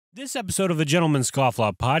This episode of the Gentleman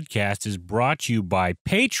Scofflaw podcast is brought to you by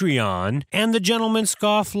Patreon and the Gentleman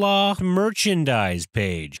Scofflaw merchandise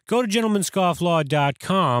page. Go to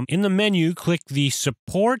gentlemanscofflaw.com. In the menu, click the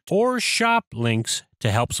support or shop links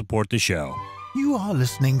to help support the show. You are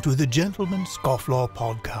listening to the Gentleman Scofflaw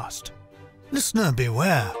podcast. Listener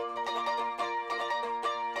beware.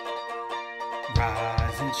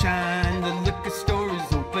 Rise and shine, the liquor store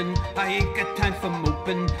is open. I ain't got time for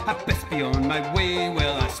moping. I best be on my way.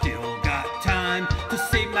 Well, I still got time to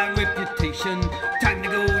save my reputation. Time to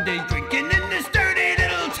go day drinking in this dirty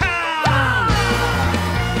little town.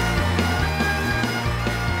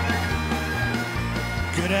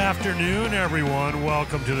 Good afternoon, everyone.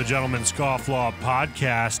 Welcome to the Gentleman Scofflaw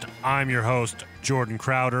podcast. I'm your host, Jordan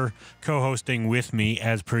Crowder. Co-hosting with me,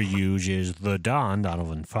 as per usual, is the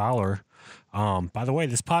Donovan Fowler. By the way,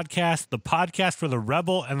 this podcast, the podcast for the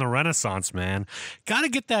Rebel and the Renaissance man, got to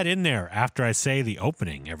get that in there after I say the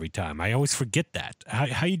opening every time. I always forget that.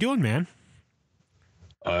 How you doing, man?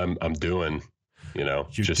 I'm doing,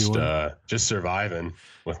 just surviving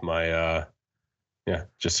with my,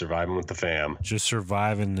 just surviving with the fam. Just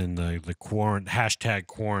surviving in the hashtag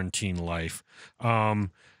quarantine life.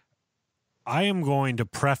 I am going to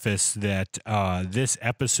preface that this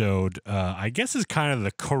episode, I guess, is kind of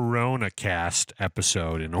the Coronacast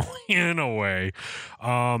episode in a way.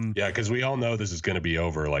 Yeah, because we all know this is going to be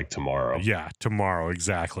over like tomorrow. Yeah, tomorrow,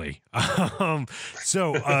 exactly.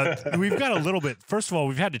 So we've got a little bit. First of all,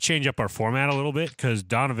 we've had to change up our format a little bit because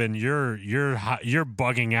Donovan, you're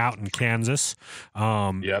bugging out in Kansas.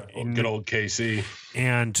 Yep, good old KC.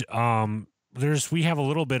 And we have a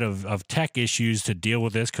little bit of tech issues to deal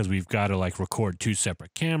with this because we've got to record two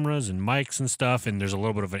separate cameras and mics and stuff, and there's a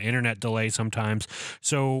little bit of an internet delay sometimes.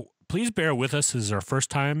 So please bear with us. This is our first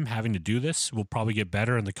time having to do this. We'll probably get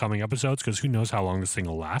better in the coming episodes because who knows how long this thing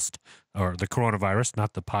will last, or the coronavirus,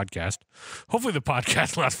 not the podcast. Hopefully the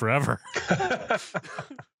podcast lasts forever.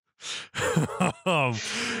 God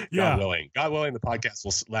willing, the podcast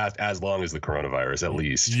will last as long as the coronavirus, at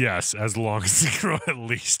least. Yes, as long as at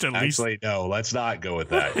least. Actually, no, let's not go with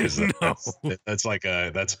that because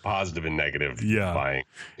that's positive and negative. Yeah. Buying.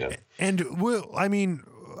 Yeah. And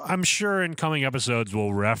I'm sure in coming episodes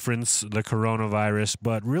we'll reference the coronavirus,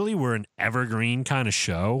 but really we're an evergreen kind of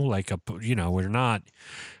show.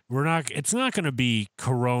 It's not going to be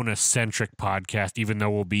Corona-centric podcast, even though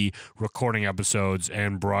we'll be recording episodes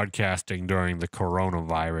and broadcasting during the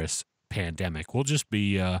coronavirus pandemic. We'll just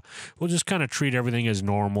kind of treat everything as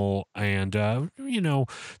normal. And,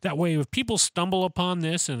 that way, if people stumble upon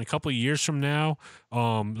this in a couple of years from now,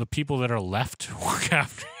 the people that are left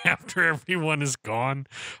after everyone is gone,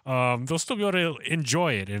 they'll still be able to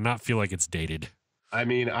enjoy it and not feel like it's dated. I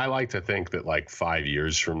mean, I like to think that 5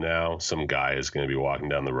 years from now, some guy is going to be walking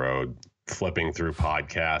down the road, flipping through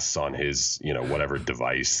podcasts on his, whatever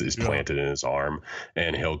device is planted in his arm.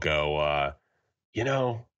 And he'll go,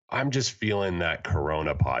 I'm just feeling that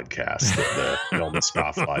Corona podcast that the Gentleman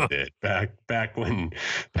Scofflaw did back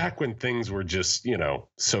when things were just,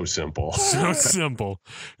 so simple. So simple.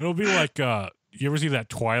 It'll be like, you ever see that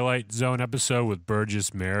Twilight Zone episode with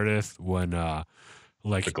Burgess Meredith when,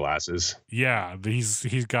 the glasses. Yeah,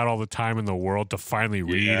 he's got all the time in the world to finally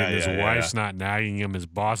read, and his wife's not nagging him, his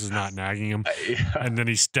boss is not nagging him, and then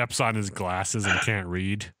he steps on his glasses and can't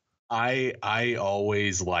read. I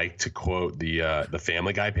always like to quote the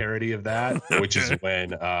Family Guy parody of that, which is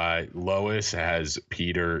when Lois has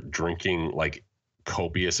Peter drinking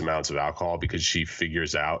copious amounts of alcohol because she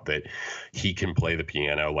figures out that he can play the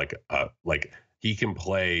piano he can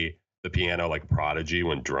play the piano like Prodigy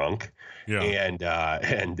when drunk. Yeah.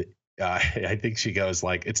 And I think she goes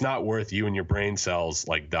it's not worth you and your brain cells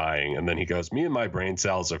dying. And then he goes, me and my brain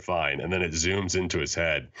cells are fine. And then it zooms into his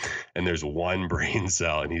head and there's one brain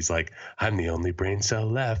cell. And he's like, I'm the only brain cell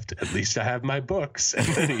left. At least I have my books. And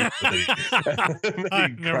then he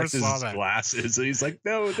crushes his glasses. And he's like,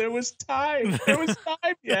 no, there was time. There was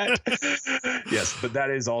time yet. Yes, but that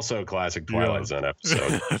is also a classic Twilight Zone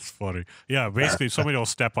episode. That's funny. Yeah, basically somebody will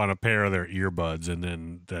step on a pair of their earbuds and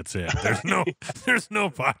then that's it. There's no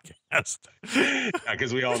podcast. Yeah,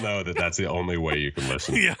 because we all know that that's the only way you can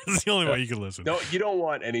listen. Yeah, it's the only way you can listen. No, you don't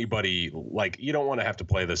want anybody you don't want to have to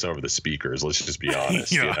play this over the speakers. Let's just be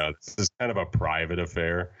honest. This is kind of a private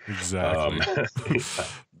affair. Exactly.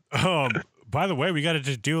 By the way, we got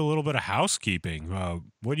to do a little bit of housekeeping.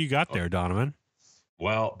 What do you got there, Donovan?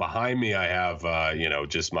 Well, behind me, I have,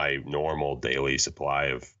 just my normal daily supply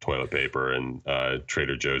of toilet paper and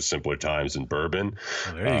Trader Joe's Simpler Times and bourbon.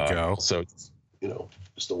 Well, there you go. So,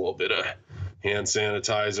 just a little bit of hand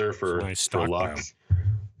sanitizer for luck.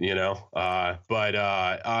 But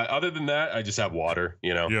other than that, I just have water,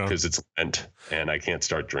 Yeah. because it's Lent and I can't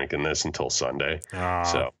start drinking this until Sunday.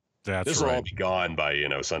 So That's this will all be gone by,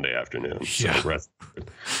 Sunday afternoon. Yeah. So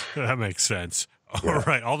That makes sense. All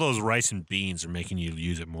right. All those rice and beans are making you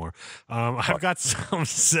use it more. I've got some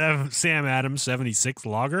Sam Adams 76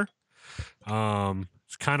 lager.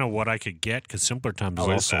 It's kind of what I could get because Simpler Times is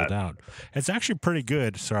all sold out. It's actually pretty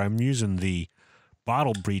good. Sorry, I'm using the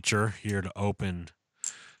bottle breacher here to open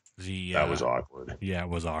the. That was awkward. Yeah, it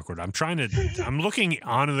was awkward. I'm looking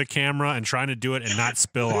onto the camera and trying to do it and not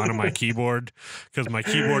spill onto my keyboard because my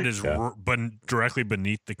keyboard is directly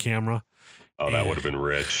beneath the camera. Oh, that would have been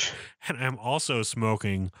rich. And I'm also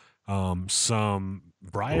smoking some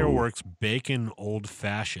Briarworks Bacon Old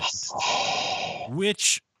Fashioned,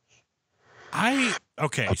 which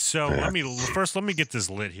so let me get this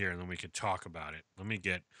lit here and then we can talk about it.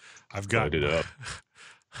 Light it up.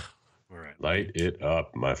 All right. Light it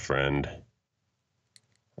up, my friend.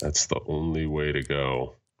 That's the only way to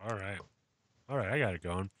go. All right. I got it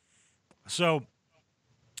going. So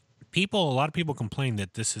a lot of people complain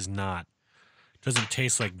that this doesn't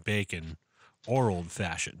taste like bacon or Old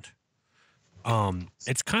Fashioned.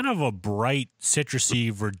 It's kind of a bright,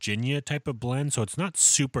 citrusy Virginia type of blend, so it's not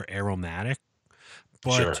super aromatic,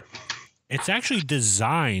 but it's actually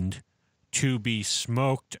designed to be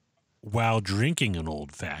smoked while drinking an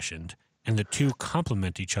Old Fashioned, and the two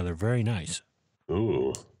complement each other very nice.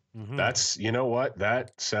 Ooh. Mm-hmm. That's, what?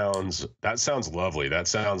 That sounds lovely. That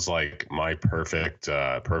sounds like my perfect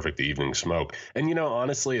evening smoke. And,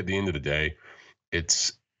 honestly, at the end of the day,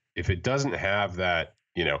 if it doesn't have that,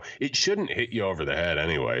 it shouldn't hit you over the head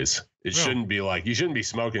anyways. It shouldn't be like, you shouldn't be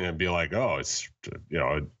smoking and be like, oh, it's,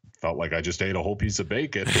 it felt like I just ate a whole piece of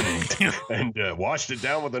bacon and washed it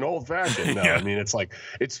down with an Old Fashioned. No, I mean, it's like,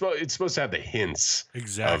 it's supposed to have the hints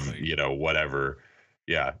of, whatever.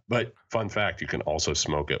 Yeah. But fun fact, you can also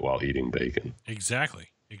smoke it while eating bacon. Exactly.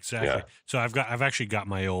 Yeah. So I've actually got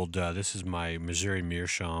my old, this is my Missouri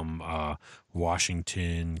Meerschaum,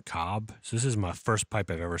 Washington Cobb. So this is my first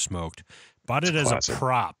pipe I've ever smoked. Bought it as a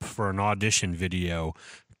prop for an audition video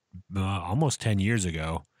almost 10 years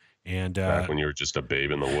ago. And back when you were just a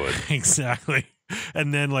babe in the wood. Exactly.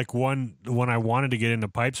 And then when I wanted to get into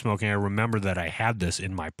pipe smoking, I remember that I had this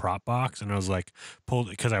in my prop box and I was like,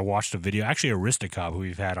 because I watched a video, actually Aristocob, who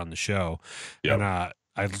we've had on the show. Yep. And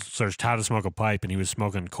I searched how to smoke a pipe and he was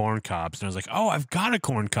smoking corn cobs. And I was like, oh, I've got a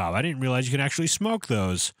corn cob. I didn't realize you could actually smoke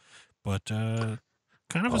those. But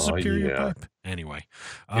kind of a superior pipe. Anyway.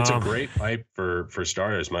 It's a great pipe for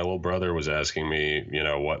starters. My little brother was asking me,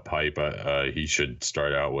 what pipe he should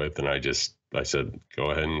start out with. And I said,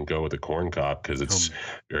 go ahead and go with the corn cob because it's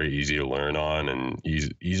very easy to learn on and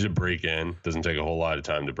easy to break in. Doesn't take a whole lot of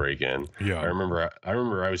time to break in. Yeah. I remember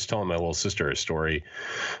I was telling my little sister a story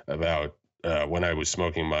about when I was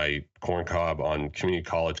smoking my corn cob on community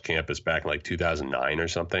college campus back in like 2009 or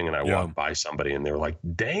something. And I walked by somebody and they were like,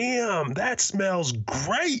 damn, that smells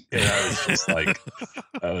great. And I was just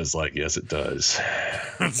like, yes, it does.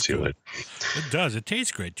 It does. It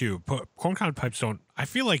tastes great too. Corn cob pipes don't, I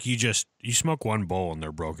feel like you smoke one bowl and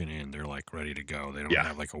they're broken in. They're like ready to go. They don't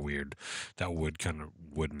have like a weird, that wood kind of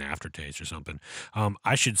wooden aftertaste or something.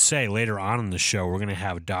 I should say later on in the show, we're going to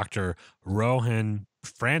have Dr. Rohin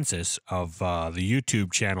Francis of the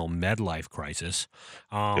YouTube channel Medlife Crisis.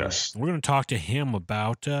 Yes, we're going to talk to him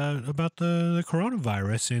about the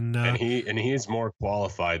coronavirus and he is more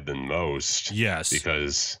qualified than most. Yes,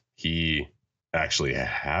 because he actually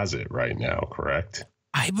has it right now. Correct?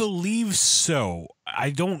 I believe so. I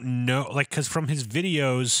don't know, because from his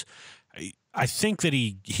videos, I think that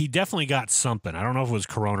he definitely got something. I don't know if it was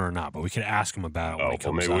corona or not, but we could ask him about it when he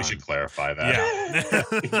comes maybe on. We should clarify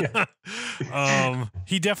that. Yeah.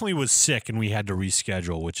 He definitely was sick, and we had to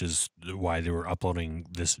reschedule, which is why they were uploading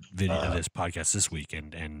this video, this podcast this week,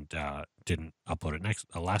 and didn't upload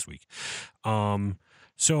it last week.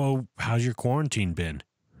 So how's your quarantine been?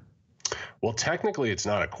 Well, technically, it's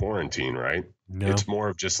not a quarantine, right? No, it's more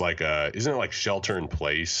of just like isn't it like shelter in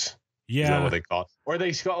place? Yeah, is that what they call it? Or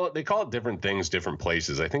they call it different things, different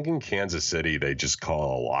places. I think in Kansas City they just call it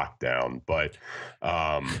a lockdown, but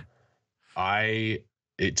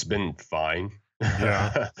it's been fine.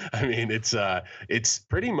 Yeah. I mean, it's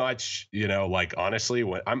pretty much, like honestly,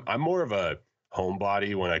 when I'm more of a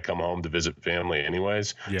homebody when I come home to visit family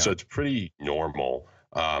anyways. Yeah. So it's pretty normal.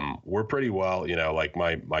 We're pretty well, like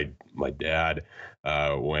my dad,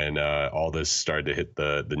 when all this started to hit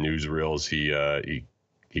the newsreels,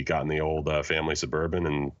 he got in the old family Suburban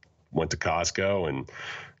and went to Costco and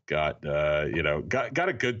got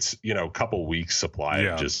a good, couple weeks supply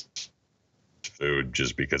of just food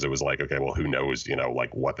just because it was like, okay, well, who knows,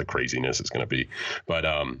 like what the craziness is going to be. But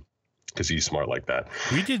because he's smart like that.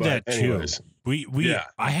 We did but that anyways, too.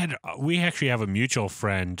 We actually have a mutual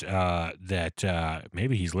friend that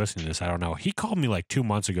maybe he's listening to this. I don't know. He called me like 2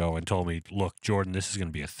 months ago and told me, "Look, Jordan, this is going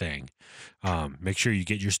to be a thing. Make sure you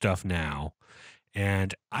get your stuff now."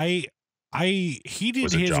 And he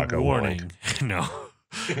did his Jocko warning. No.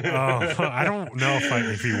 I don't know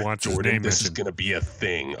if he wants Jordan, his name this mentioned. is going to be a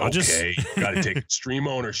thing. I'll Okay. You got to take extreme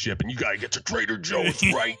ownership and you got to get to Trader Joe's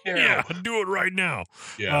right now. Yeah, do it right now.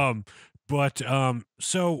 Yeah.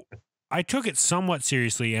 So I took it somewhat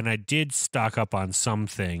seriously and I did stock up on some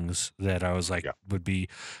things that I was like would be,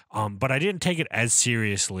 but I didn't take it as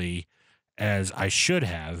seriously as I should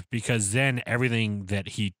have, because then everything that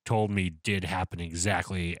he told me did happen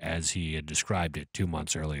exactly as he had described it 2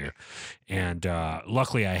 months earlier. And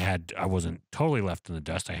luckily I wasn't totally left in the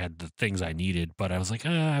dust. I had the things I needed, but I was like,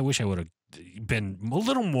 I wish I would have been a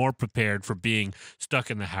little more prepared for being stuck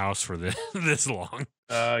in the house for this long.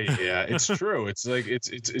 Yeah, it's true. It's like,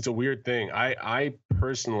 it's a weird thing. I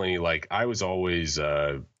personally, like, I was always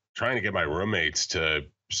trying to get my roommates to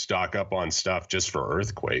stock up on stuff just for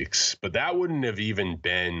earthquakes, but that wouldn't have even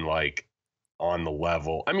been like on the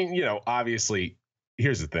level. I mean, obviously,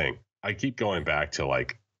 here's the thing. I keep going back to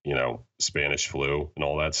like, Spanish flu and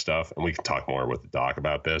all that stuff, and we can talk more with the doc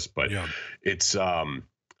about this, but it's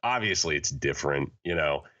obviously it's different.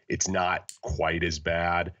 It's not quite as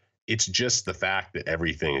bad. It's just the fact that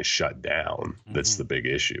everything is shut down that's the big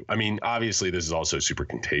issue. I mean, obviously this is also super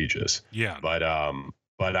contagious. Yeah. But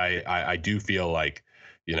I do feel like,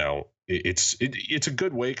 it's a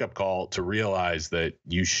good wake up call to realize that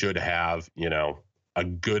you should have, a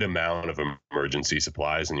good amount of emergency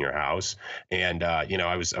supplies in your house. And,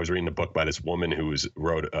 I was reading a book by this woman who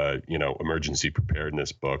wrote a, emergency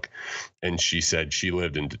preparedness book. And she said she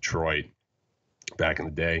lived in Detroit back in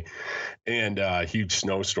the day, and a huge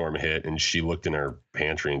snowstorm hit, and she looked in her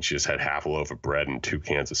pantry and she just had half a loaf of bread and 2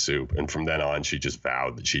 cans of soup. And from then on, she just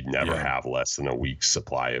vowed that she'd never have less than a week's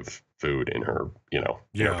supply of food in her, in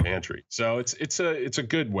her pantry. So it's a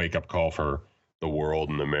good wake up call for the world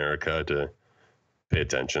and America to pay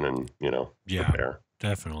attention and, prepare.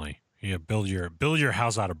 Definitely. Yeah. Build your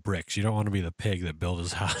house out of bricks. You don't want to be the pig that built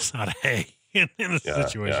his house out of hay. In a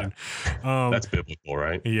situation. That's biblical,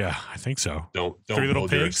 right? Yeah, I think so. Don't Three little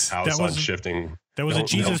build pigs? your house on shifting. That was a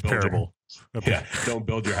Jesus parable. Don't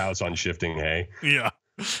build your house on shifting hay. Yeah,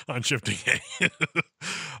 on shifting hay.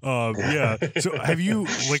 Yeah. So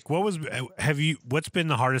what's been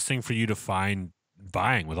the hardest thing for you to find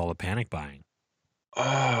buying with all the panic buying?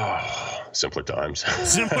 Oh, simpler times.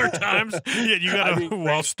 Simpler times? Yeah, you got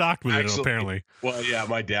well stocked with it, apparently. Well, yeah,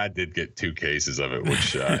 my dad did get 2 cases of it,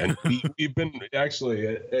 which and we've been actually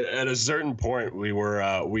at a certain point we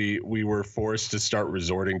were forced to start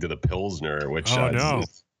resorting to the Pilsner, which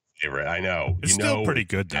is favorite. I know. It's still pretty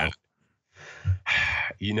good though.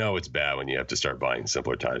 It's bad when you have to start buying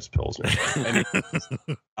simpler times Pilsner.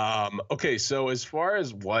 Okay, so as far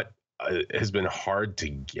as what has been hard to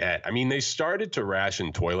get. I mean, they started to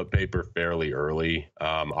ration toilet paper fairly early.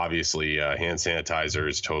 Obviously, hand sanitizer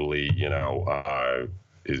is totally,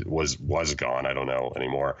 was gone. I don't know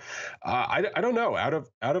anymore. I don't know. Out of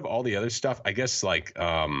all the other stuff, I guess like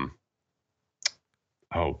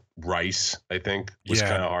rice. I think was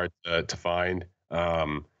kind of hard to find,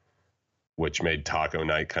 which made taco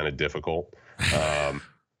night kind of difficult.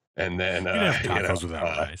 And then tacos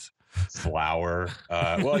without rice. Flour.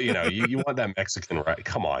 Well, you want that Mexican, right?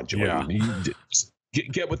 Come on, Jordan. You just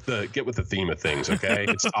get with the theme of things, okay?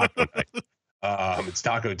 It's taco night. It's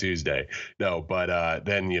Taco Tuesday. No, but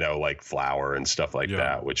then like flour and stuff like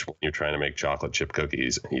that, which when you're trying to make chocolate chip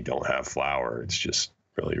cookies and you don't have flour, it's just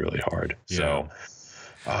really, really hard. So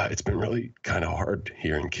it's been really kind of hard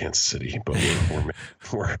here in Kansas City, but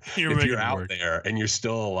we're if you're out there and you're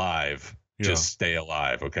still alive, just stay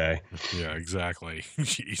alive, okay? Yeah, exactly.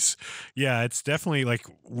 Jeez. Yeah, it's definitely like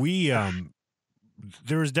it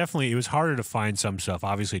was harder to find some stuff.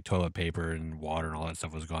 Obviously, toilet paper and water and all that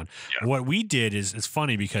stuff was gone. Yeah. What we did is it's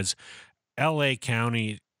funny because LA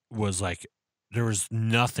County was like, there was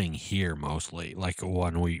nothing here mostly, like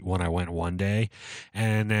when I went one day.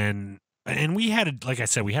 And we had, like I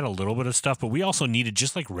said, we had a little bit of stuff, but we also needed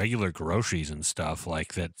just like regular groceries and stuff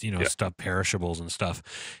like that, stuff, perishables and stuff.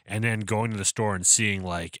 And then going to the store and seeing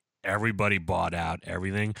like everybody bought out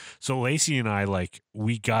everything. So Lacey and I,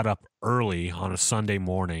 we got up early on a Sunday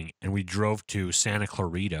morning and we drove to Santa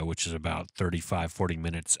Clarita, which is about 35-40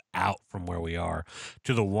 minutes out from where we are,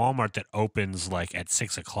 to the Walmart that opens like at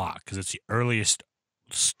 6 o'clock because it's the earliest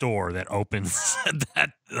store that opens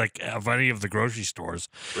that like of any of the grocery stores.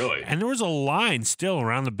 Really? And there was a line still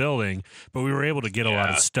around the building, but we were able to get a lot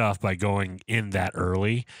of stuff by going in that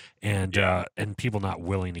early, and people not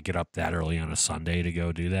willing to get up that early on a Sunday to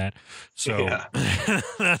go do that. So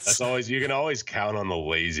that's always, you can always count on the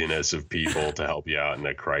laziness of people to help you out in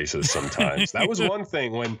a crisis sometimes. That was one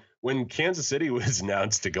thing when Kansas City was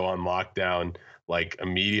announced to go on lockdown. Like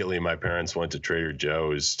immediately my parents went to Trader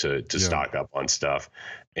Joe's to stock up on stuff.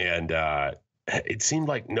 And it seemed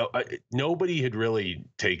like nobody had really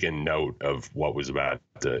taken note of what was about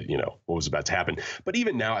to happen. But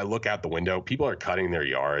even now I look out the window, people are cutting their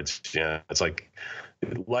yards. Yeah. It's like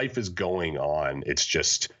life is going on. It's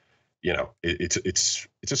just, it's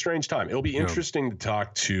a strange time. It'll be interesting to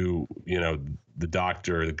talk to,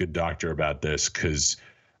 the good doctor about this, because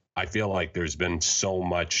I feel like there's been so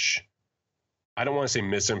much, I don't want to say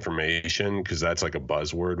misinformation because that's like a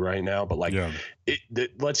buzzword right now, but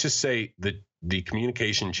let's just say that the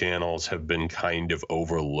communication channels have been kind of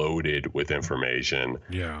overloaded with information.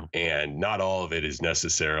 Yeah. And not all of it is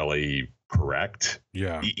necessarily correct.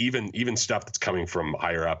 Yeah. Even stuff that's coming from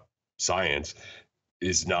higher up science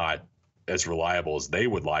is not as reliable as they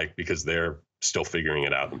would like because they're still figuring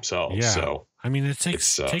it out themselves. Yeah. So I mean, it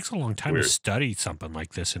takes a long time to study something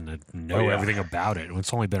like this and to know everything about it.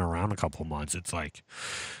 It's only been around a couple of months. It's like,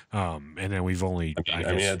 and then we've only.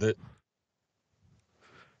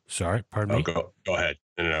 Sorry, pardon me. Go ahead.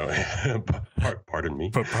 No, pardon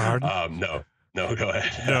me. Pardon? No, go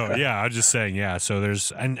ahead. No, yeah, I was just saying, yeah. So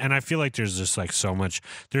there's, and I feel like there's just like so much.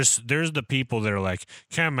 There's the people that are like,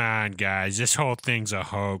 come on, guys, this whole thing's a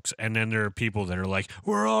hoax, and then there are people that are like,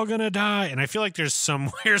 we're all gonna die. And I feel like there's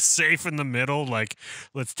somewhere safe in the middle. Like,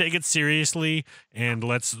 let's take it seriously and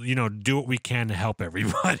let's do what we can to help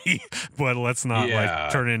everybody, but let's not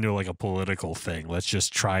like turn it into like a political thing. Let's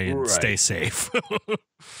just try and stay safe.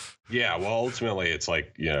 Yeah, well, ultimately, it's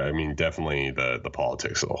like, definitely the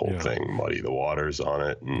politics of the whole thing, muddy the waters on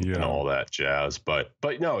it and all that jazz. But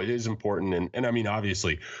no, it is important. And I mean,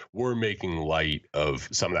 obviously, we're making light of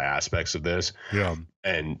some of the aspects of this. Yeah.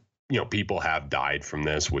 And, people have died from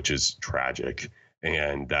this, which is tragic.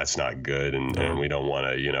 And that's not good. And we don't want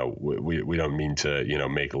to, we don't mean to,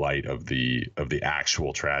 make light of the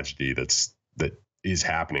actual tragedy that is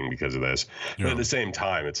happening because of this. Yeah. But at the same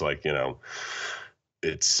time, it's like,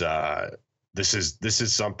 it's this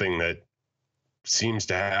is something that seems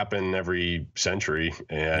to happen every century,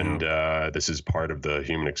 and this is part of the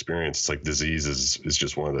human experience. It's like disease is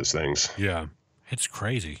just one of those things. Yeah, it's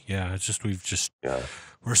crazy. Yeah, it's just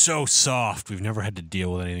we're so soft. We've never had to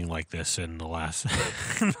deal with anything like this in the last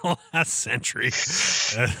century.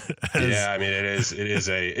 Yeah, I mean,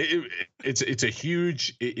 it's a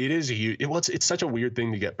huge. It's such a weird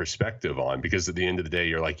thing to get perspective on, because at the end of the day,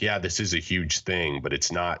 you're like, yeah, this is a huge thing, but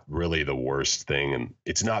it's not really the worst thing, and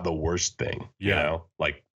it's not the worst thing.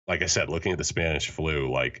 Like I said, looking at the Spanish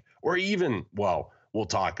flu, or even, well, we'll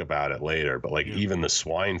talk about it later, but even the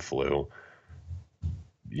swine flu,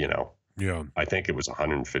 Yeah, I think it was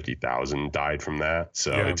 150,000 died from that.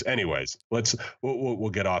 So it's, anyways, we'll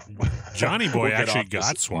get off. Johnny Boy actually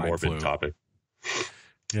got swine flu. Topic.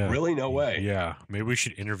 Yeah. Really? No way. Yeah, maybe we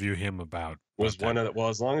should interview him about. Well,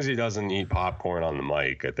 as long as he doesn't eat popcorn on the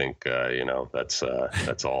mic, I think that's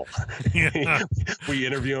all. We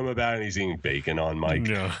interview him about it, and he's eating bacon on mic.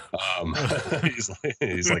 Yeah.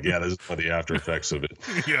 He's like, yeah, this is one of the after effects of it.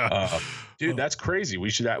 Yeah. Dude, that's crazy.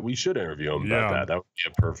 We should interview him about that. That would be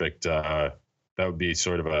a perfect. That would be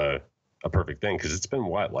sort of a perfect thing, because it's been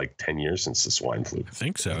like 10 years since the swine flu. I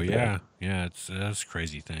think so. Yeah. That's a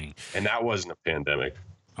crazy thing. And that wasn't a pandemic.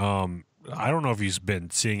 I don't know if he's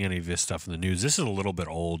been seeing any of this stuff in the news. This is a little bit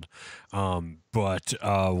old, but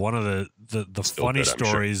one of the funny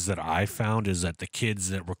stories that I found is that the kids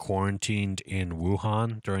that were quarantined in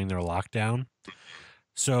Wuhan during their lockdown,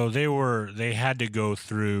 so they had to go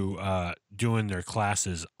through doing their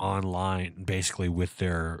classes online, basically with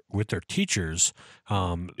their teachers,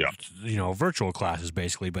 virtual classes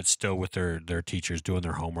basically, but still with their teachers doing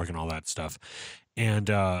their homework and all that stuff, and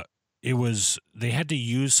they had to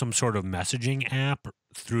use some sort of messaging app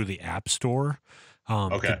through the App Store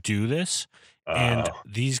to do this. And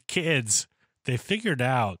these kids, they figured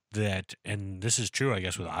out that, and this is true, I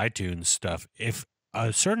guess, with iTunes stuff, if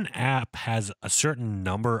a certain app has a certain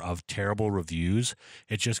number of terrible reviews,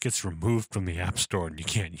 it just gets removed from the App Store and you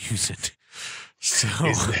can't use it. So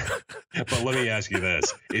But let me ask you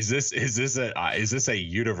this: is this a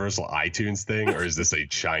universal iTunes thing, or is this a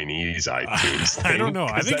Chinese iTunes thing? I don't know.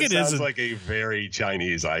 I think it sounds is like a very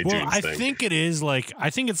Chinese iTunes well, I thing. think it is like I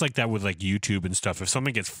think it's like that with like YouTube and stuff. If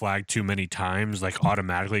something gets flagged too many times, like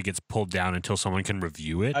automatically it gets pulled down until someone can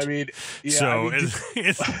review it. I mean, yeah. So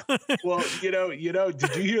it's well, you know.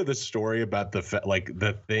 Did you hear the story about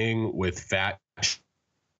the thing with fat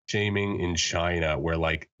shaming in China, where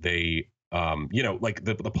like they like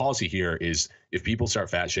the policy here is if people start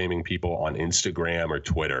fat shaming people on Instagram or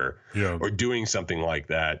Twitter or doing something like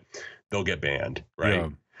that, they'll get banned, right? Yeah.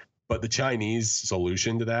 But the Chinese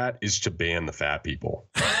solution to that is to ban the fat people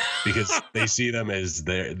because they see them as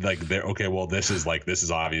they're okay. Well, this is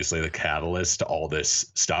obviously the catalyst to all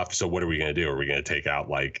this stuff. So what are we going to do? Are we going to take out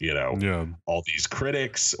all these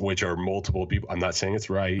critics, which are multiple people? I'm not saying it's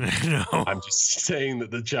right. No. I'm just saying that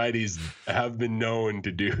the Chinese have been known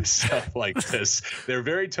to do stuff like this. They're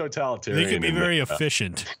very totalitarian. They can be very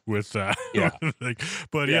efficient with yeah.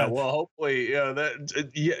 But well, hopefully,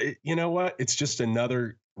 you know what? It's just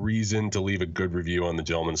another reason to leave a good review on the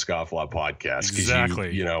Gentleman Scofflaw podcast.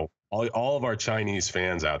 Exactly. You know, all of our Chinese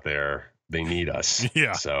fans out there, they need us.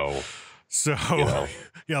 Yeah. So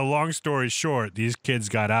yeah, long story short, these kids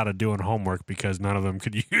got out of doing homework because none of them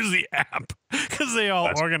could use the app because they all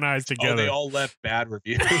organized together. Oh, they all left bad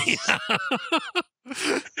reviews.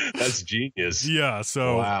 That's genius. Yeah.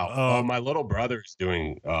 So wow. My little brother's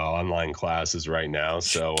doing online classes right now,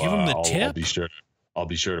 so give him the tip. I'll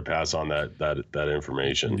be sure to pass on that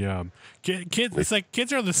information. Yeah, kids. It's like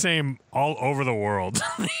kids are the same all over the world.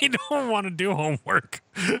 They don't want to do homework.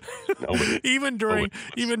 even during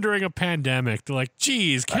a pandemic, they're like,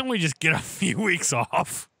 "Geez, can't we just get a few weeks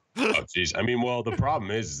off?" Oh, geez. I mean, well, the problem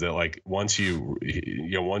is that like once you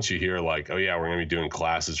hear like, oh yeah, we're gonna be doing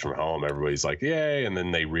classes from home, everybody's like, yay, and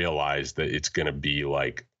then they realize that it's gonna be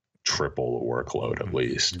like triple the workload at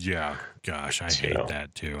least. Yeah, gosh, I hate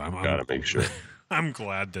that too. Gotta make sure. I'm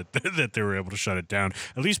glad that they were able to shut it down,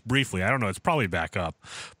 at least briefly. I don't know. It's probably back up.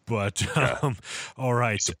 But, all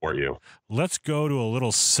right. I support you. Let's go to a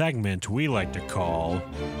little segment we like to call...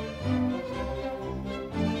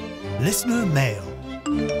 Listener Mail.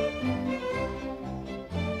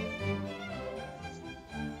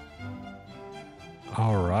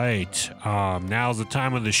 All right. Now's the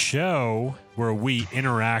time of the show where we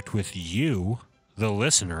interact with you, the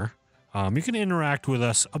listener. You can interact with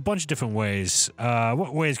us a bunch of different ways.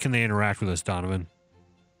 What ways can they interact with us, Donovan?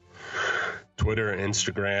 Twitter,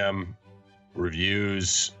 Instagram,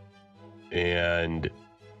 reviews, and,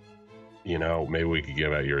 maybe we could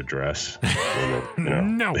give out your address.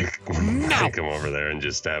 No. They come over there and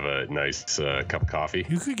just have a nice cup of coffee.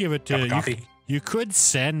 You could give it to... You could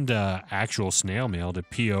send actual snail mail to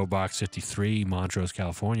P.O. Box 53, Montrose,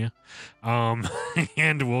 California, and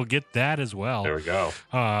we'll get that as well. There we go.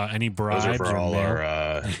 Any bribes? Those are for all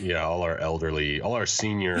our elderly, all our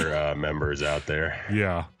senior members out there.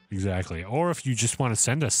 Yeah, exactly. Or if you just want to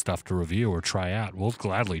send us stuff to review or try out, we'll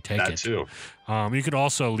gladly take it. That too. You could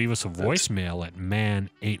also leave us a voicemail at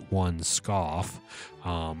man81scoff.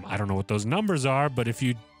 I don't know what those numbers are, but if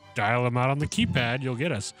you dial them out on the keypad, you'll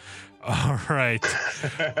get us. All right.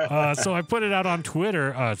 So I put it out on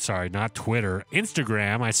Twitter. Sorry, not Twitter.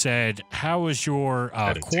 Instagram. I said, how is your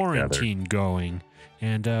quarantine going?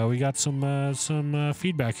 And we got some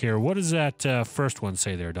feedback here. What does that first one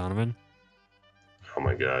say there, Donovan? Oh,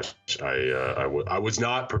 my gosh. I was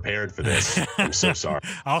not prepared for this. I'm so sorry.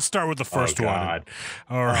 I'll start with the first one.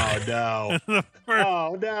 All right. Oh,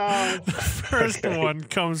 no. The first one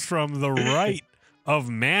comes from the right of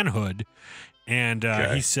manhood. And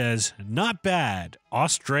he says, not bad.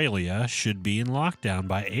 Australia should be in lockdown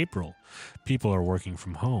by April. People are working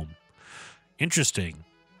from home. Interesting.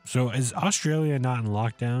 So is Australia not in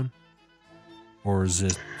lockdown? Or is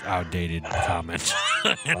this outdated comment?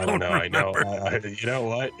 I don't know. I know. You know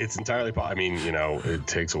what? It's entirely possible. I mean, it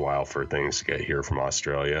takes a while for things to get here from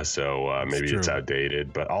Australia. So maybe it's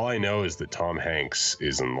outdated. But all I know is that Tom Hanks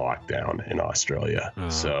is in lockdown in Australia.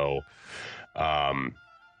 So...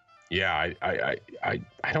 yeah, I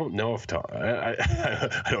don't know if I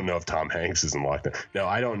don't know if Tom Hanks is in lockdown. No,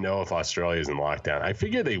 I don't know if Australia is in lockdown. I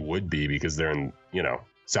figure they would be because they're in,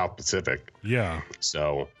 South Pacific. Yeah.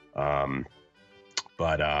 So,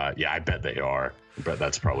 but I bet they are. But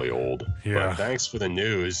that's probably old. Yeah. But thanks for the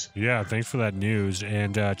news. Yeah, thanks for that news.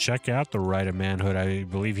 And check out The Right of Manhood. I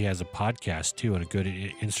believe he has a podcast too and a good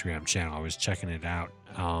Instagram channel. I was checking it out.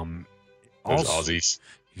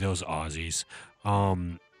 Those Aussies.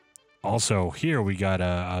 Also, here we got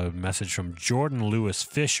a message from Jordan Lewis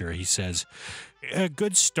Fisher. He says, a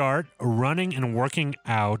good start running and working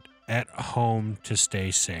out at home to stay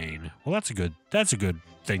sane. Well, that's a good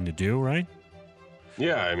thing to do, right?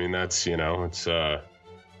 Yeah, I mean that's that's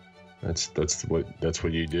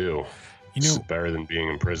what you do. It's better than being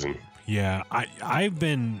in prison. Yeah, I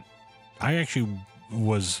actually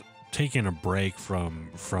was taking a break from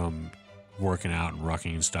working out and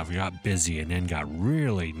rucking and stuff. I got busy and then got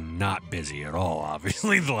really not busy at all,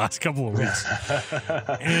 obviously, the last couple of weeks.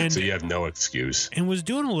 And, so you have no excuse. And was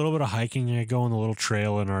doing a little bit of hiking. I go on the little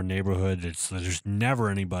trail in our neighborhood. There's never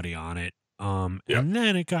anybody on it. And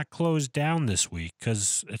then it got closed down this week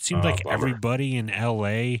because it seems like bummer. Everybody in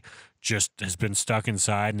LA just has been stuck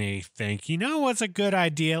inside and they think, you know what's a good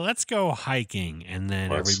idea? Let's go hiking. And then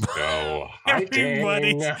let's go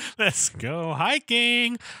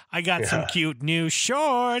hiking. I got some cute new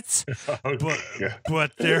shorts.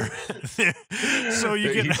 But they're so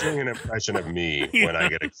you get he's doing an impression of me when I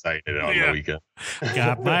get excited on the weekend.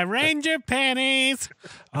 Got my Ranger panties.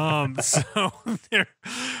 So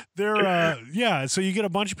they're so you get a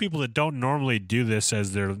bunch of people that don't normally do this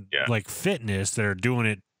as their like fitness. They're doing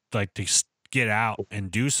it like to get out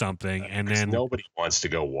and do something, and then nobody wants to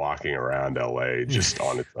go walking around LA just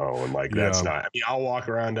on its own. Like that's not. I mean, I'll walk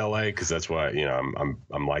around LA because that's what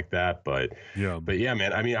I'm like that. But yeah,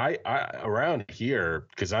 man. I mean, I around here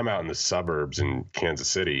because I'm out in the suburbs in Kansas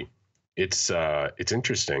City. It's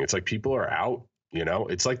interesting. It's like people are out.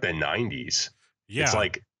 It's like the 90s. Yeah,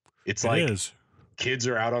 it's like kids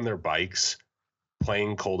are out on their bikes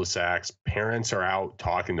playing cul-de-sacs. Parents are out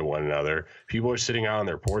talking to one another. People are sitting out on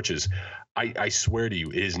their porches. I swear to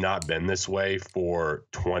you, it has not been this way for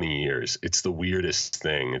 20 years. It's the weirdest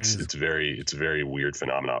thing. It's a very weird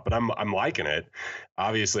phenomenon. But I'm liking it.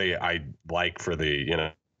 Obviously, I like for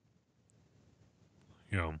the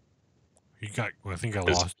I think I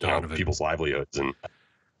lost Donovan. People's livelihoods and.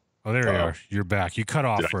 Oh, there you are. You're back. You cut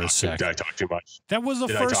off for a sec. Did I talk too much? That was the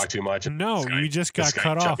first. Did I talk too much? No, you just got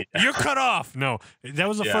cut off. You're cut off. No, that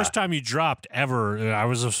was the first time you dropped ever. I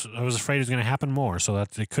was afraid it was going to happen more, so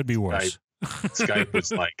that it could be worse. Skype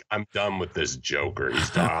was like, I'm done with this joker. He's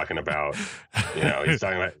talking about, he's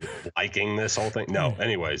talking about liking this whole thing. No,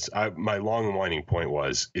 anyways, my long and winding point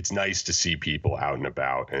was it's nice to see people out and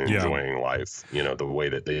about and enjoying life, the way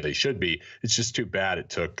that they should be. It's just too bad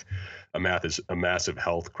it took a massive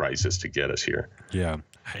health crisis to get us here. Yeah.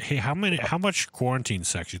 Hey, how much quarantine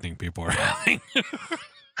sex you think people are having?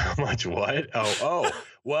 How much what? Oh.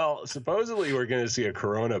 Well, supposedly we're going to see a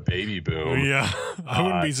Corona baby boom. Yeah. I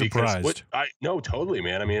wouldn't be surprised. No, totally,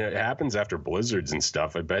 man. I mean, it happens after blizzards and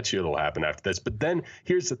stuff. I bet you it'll happen after this. But then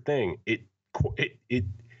here's the thing. It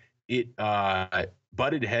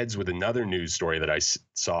butted heads with another news story that I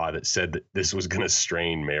saw that said that this was going to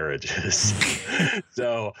strain marriages.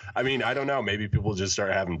 So, I mean, I don't know. Maybe people just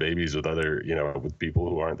start having babies with other, with people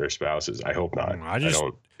who aren't their spouses. I hope not. I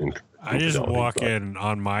just walk in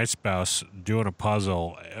on my spouse doing a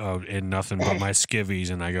puzzle in nothing but my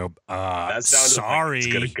skivvies, and I go, sorry,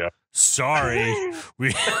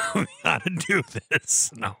 we got to do this.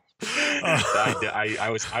 No.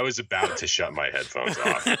 I was about to shut my headphones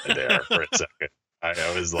off there for a second.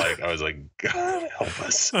 I was like, God help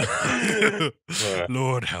us,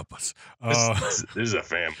 Lord help us. This is a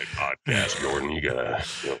family podcast, Jordan. You gotta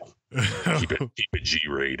keep it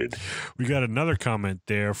G-rated. We got another comment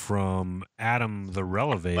there from Adam the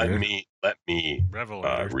Relevator. Let me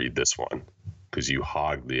read this one because you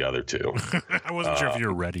hogged the other two. I wasn't sure if you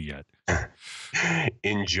were ready yet.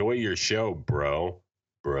 Enjoy your show, bruh.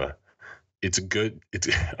 It's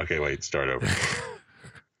okay. Wait, start over.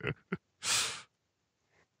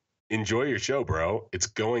 Enjoy your show, bro. It's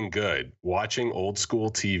going good. Watching old school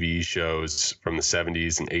TV shows from the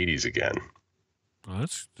 70s and 80s again. Oh,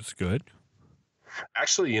 that's good.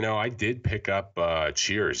 Actually, I did pick up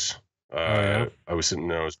Cheers. I was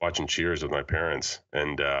watching Cheers with my parents,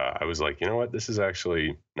 and I was like, you know what? This is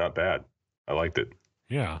actually not bad. I liked it.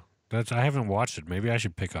 Yeah, I haven't watched it. Maybe I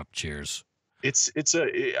should pick up Cheers.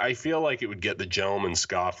 I feel like it would get the gentleman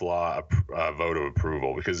scofflaw vote of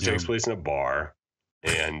approval because it takes place in a bar.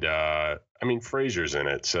 And I mean, Frasier's in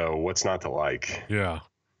it, so what's not to like? Yeah,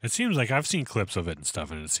 it seems like I've seen clips of it and stuff,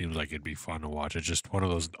 and it seems like it'd be fun to watch. It's just one of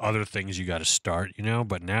those other things you got to start,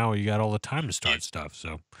 but now you got all the time to start stuff.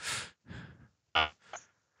 So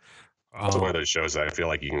it's one of those shows that I feel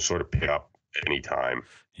like you can sort of pick up at any time.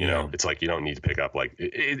 It's like you don't need to pick up like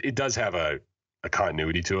it does have a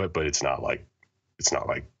continuity to it, but it's not like it's not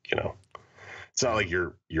like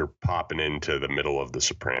you're popping into the middle of The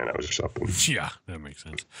Sopranos or something. Yeah, that makes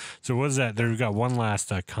sense. So what is that? We've got one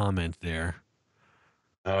last comment there.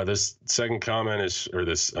 This second comment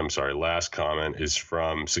last comment is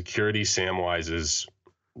from Security Samwise's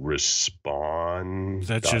respond.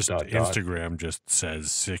 That's just dot. Instagram just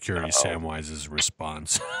says Security Samwise's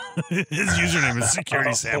response. His username is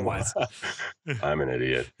Security Samwise. I'm an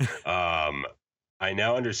idiot. I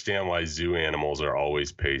now understand why zoo animals are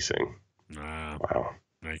always pacing. Wow.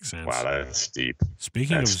 Makes sense. Wow, that's deep.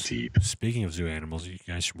 Speaking of zoo animals, you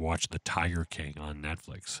guys should watch The Tiger King on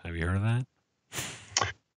Netflix. Have you heard of that?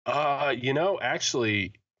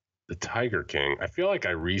 Actually, The Tiger King, I feel like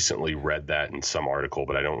I recently read that in some article,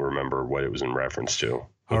 but I don't remember what it was in reference to.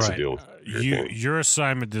 What's the deal with your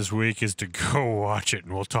assignment this week is to go watch it,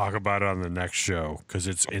 and we'll talk about it on the next show, because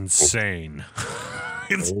it's insane.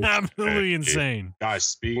 It's absolutely insane. Guys,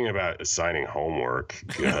 speaking about assigning homework,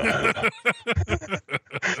 watch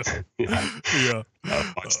The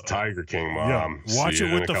Tiger King, Mom. Yeah. Watch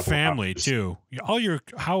it with the family too.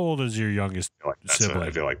 How old is your youngest sibling?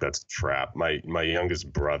 I feel like that's a trap. My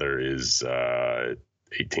youngest brother is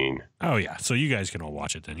 18. Oh yeah, so you guys can all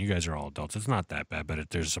watch it then. You guys are all adults. It's not that bad, but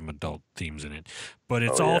there's some adult themes in it. But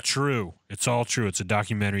it's all true. It's all true. It's a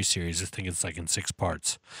documentary series. I think it's like in 6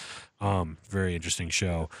 parts. Very interesting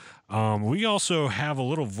show. We also have a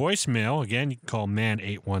little voicemail. Again, you can call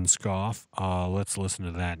Man81Scoff. Let's listen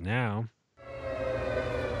to that now.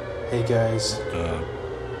 Hey guys.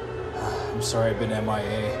 I'm sorry I've been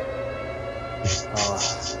MIA. It's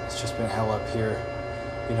just been hell up here.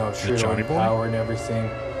 You know, Trio and Power and everything.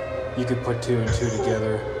 You could put 2 and 2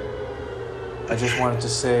 together. I just wanted to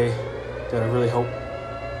say that I really hope...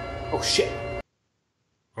 Oh, shit.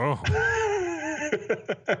 Oh.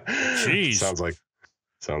 Jeez. Sounds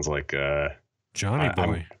like Johnny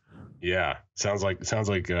Boy. Sounds like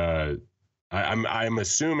I'm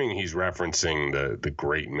assuming he's referencing the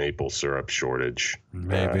great maple syrup shortage.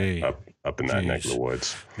 Maybe up in that neck of the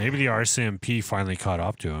woods. Maybe the RCMP finally caught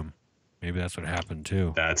up to him. Maybe that's what happened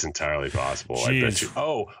too. That's entirely possible. Jeez. I bet you.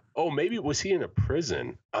 Oh, maybe was he in a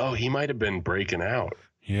prison? Oh, he might have been breaking out.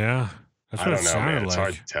 Yeah. That's what I don't know, man. It's like.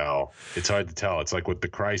 hard to tell. It's like with the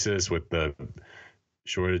crisis, with the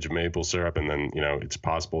shortage of maple syrup, and then it's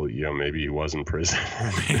possible maybe he was in prison.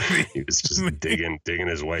 He was just digging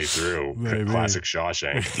his way through. Maybe. Classic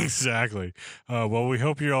Shawshank. Exactly. Well, we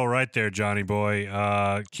hope you're all right there, Johnny boy.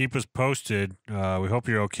 Keep us posted. We hope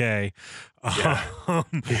you're okay. Yeah.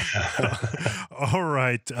 All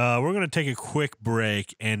right. We're going to take a quick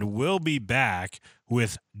break, and we'll be back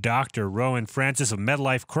with Dr. Rohin Francis of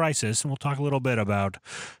Medlife Crisis, and we'll talk a little bit about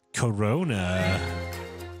Corona.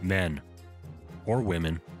 Men or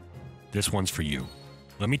women, this one's for you.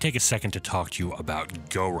 Let me take a second to talk to you about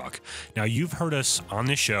GoRuck. Now, you've heard us on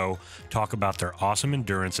this show talk about their awesome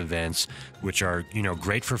endurance events, which are,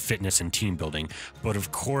 great for fitness and team building. But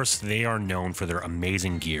of course, they are known for their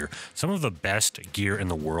amazing gear. Some of the best gear in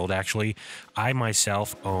the world, actually. I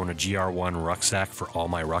myself own a GR1 rucksack for all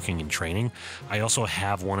my rucking and training. I also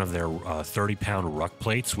have one of their 30-pound ruck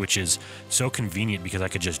plates, which is so convenient because I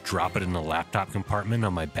could just drop it in the laptop compartment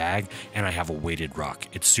on my bag, and I have a weighted ruck.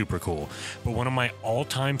 It's super cool. But one of my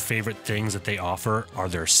all-time favorite things that they offer are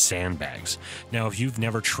their sandbags. Now, if you've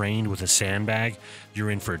never trained with a sandbag,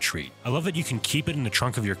 you're in for a treat. I love that you can keep it in the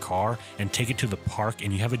trunk of your car and take it to the park,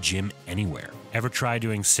 and you have a gym anywhere. Ever try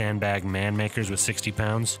doing sandbag man makers with 60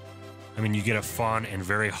 pounds? I mean, you get a fun and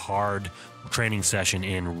very hard training session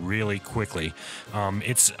in really quickly.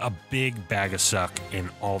 It's a big bag of suck in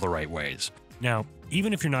all the right ways. Now,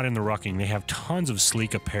 even if you're not in the rucking, they have tons of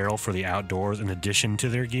sleek apparel for the outdoors in addition to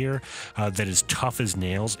their gear that is tough as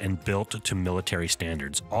nails and built to military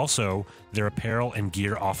standards. Also, their apparel and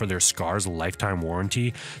gear offer their scars a lifetime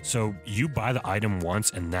warranty, so you buy the item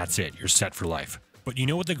once and that's it. You're set for life. But you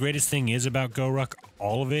know what the greatest thing is about GoRuck?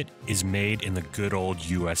 All of it is made in the good old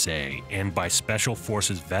USA, and by Special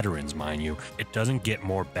Forces veterans, mind you. It doesn't get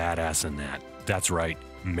more badass than that. That's right,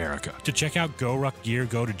 America. To check out GoRuck gear,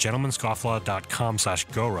 go to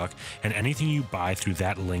gentlemanscofflaw.com/GoRuck, and anything you buy through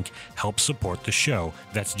that link helps support the show.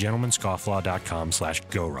 That's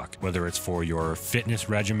gentlemanscofflaw.com/GoRuck. Whether it's for your fitness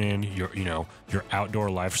regimen, your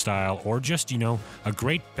outdoor lifestyle, or just, a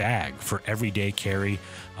great bag for everyday carry,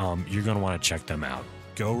 you're going to want to check them out.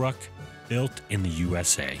 GoRuck, built in the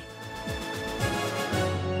USA.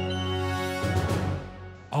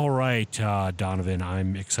 All right, Donovan,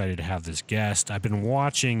 I'm excited to have this guest. I've been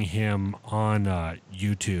watching him on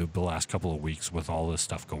YouTube the last couple of weeks with all this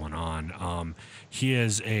stuff going on. He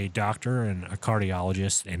is a doctor and a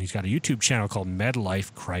cardiologist, and he's got a YouTube channel called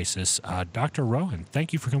Medlife Crisis. Dr. Rohin,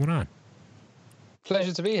 thank you for coming on.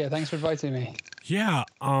 Pleasure to be here. Thanks for inviting me. Yeah,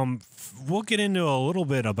 we'll get into a little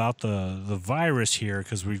bit about the virus here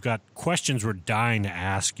because we've got questions we're dying to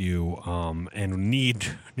ask you, and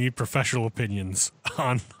need professional opinions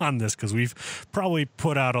on this because we've probably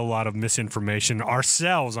put out a lot of misinformation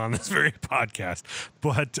ourselves on this very podcast.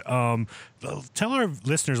 But tell our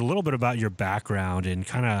listeners a little bit about your background and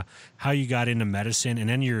kind of how you got into medicine, and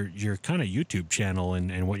then your kind of YouTube channel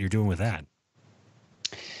and what you're doing with that.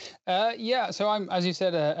 So I'm, as you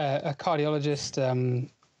said, a cardiologist,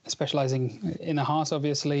 specializing in the heart,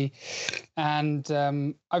 obviously. And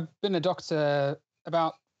I've been a doctor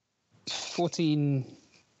about 13,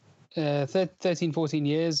 14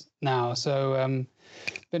 years now. So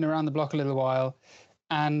been around the block a little while.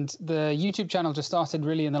 And the YouTube channel just started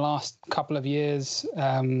really in the last couple of years,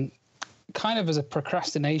 kind of as a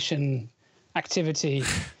procrastination activity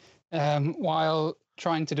while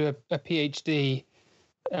trying to do a PhD.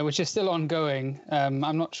 Which is still ongoing. I'm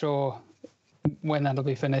not sure when that'll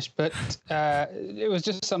be finished, but it was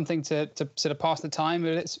just something to sort of pass the time.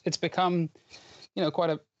 But it's become,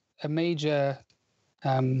 quite a major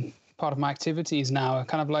part of my activities now,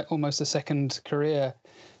 kind of like almost a second career.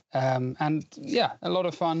 And yeah, a lot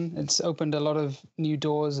of fun. It's opened a lot of new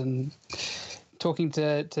doors and talking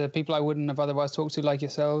to people I wouldn't have otherwise talked to, like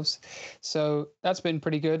yourselves. So that's been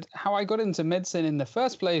pretty good. How I got into medicine in the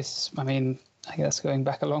first place, I mean, I guess going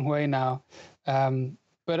back a long way now.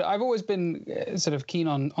 But I've always been sort of keen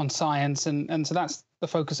on science. And so that's the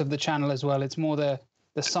focus of the channel as well. It's more the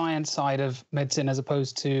science side of medicine as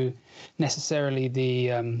opposed to necessarily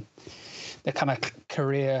the kind of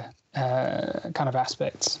career kind of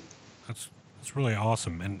aspects. That's really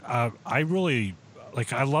awesome. And I really,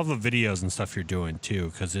 I love the videos and stuff you're doing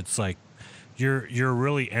too, because it's like, You're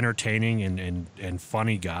really entertaining and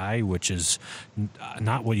funny guy, which is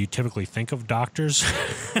not what you typically think of doctors.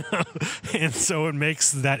 And so it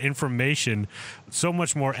makes that information so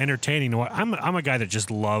much more entertaining. I'm a guy that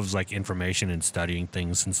just loves information and studying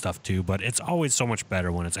things and stuff too, but it's always so much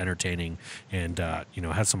better when it's entertaining and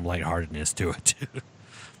has some lightheartedness to it.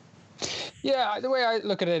 Yeah, the way I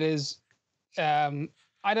look at it is I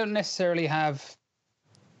don't necessarily have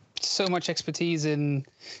so much expertise in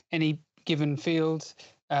any given field,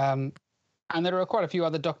 and there are quite a few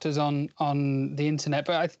other doctors on the internet,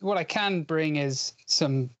 but what I can bring is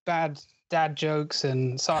some bad dad jokes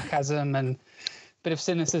and sarcasm and a bit of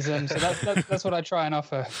cynicism. So that's what I try and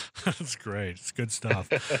offer. That's great. It's good stuff.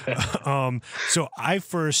 So I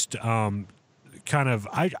first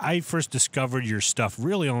I first discovered your stuff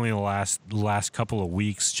really only in the last couple of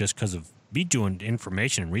weeks, just because of me doing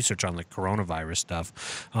information and research on the coronavirus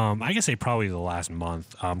stuff. I guess probably the last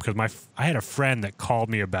month, because I had a friend that called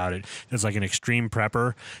me about it. It's like an extreme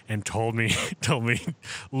prepper, and told me,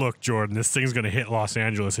 look, Jordan, this thing's going to hit Los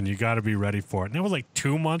Angeles, and you got to be ready for it. And that was like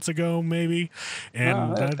 2 months ago, maybe.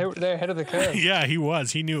 And they're ahead of the curve. Yeah, he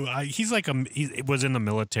was. He knew. He's like he was in the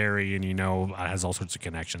military, and has all sorts of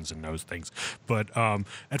connections and knows things. But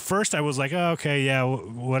at first, I was like, oh, okay, yeah,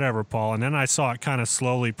 whatever, Paul. And then I saw it kind of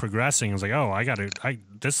slowly progressing. I was like, oh,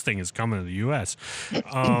 this thing is coming to the U.S.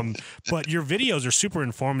 But your videos are super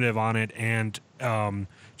informative on it, and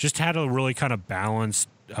just had a really kind of balanced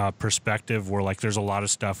perspective where there's a lot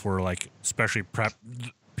of stuff where especially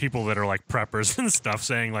people that are preppers and stuff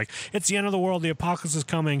saying it's the end of the world, the apocalypse is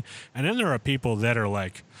coming, and then there are people that are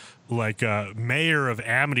like mayor of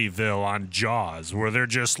Amityville on Jaws, where they're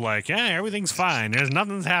just everything's fine, there's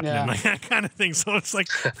nothing's happening, that kind of thing. So it's I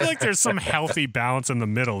feel there's some healthy balance in the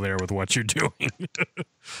middle there with what you're doing.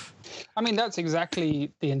 I mean, that's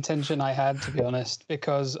exactly the intention I had, to be honest,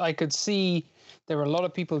 because I could see there were a lot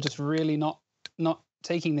of people just really not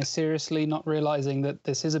taking this seriously, not realizing that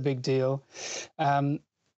this is a big deal.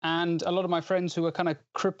 And a lot of my friends who were kind of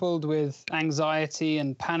crippled with anxiety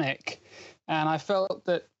and panic. And I felt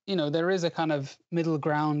that, there is a kind of middle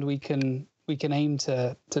ground we can aim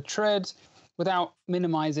to tread without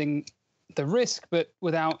minimizing the risk, but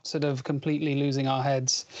without sort of completely losing our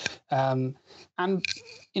heads. And,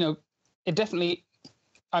 it definitely,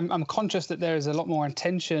 I'm conscious that there is a lot more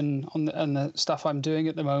attention on the stuff I'm doing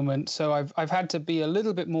at the moment. So I've had to be a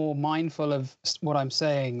little bit more mindful of what I'm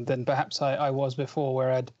saying than perhaps I was before,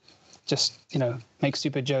 where I'd just, make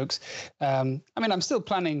stupid jokes. I mean, I'm still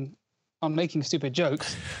planning on making stupid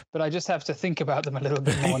jokes, but I just have to think about them a little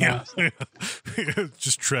bit more now.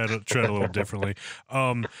 Just tread a little differently.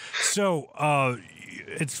 So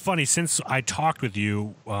it's funny, since I talked with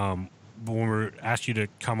you when we asked you to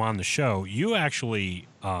come on the show, you actually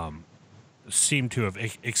seem to have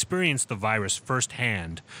experienced the virus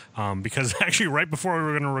firsthand, because actually right before we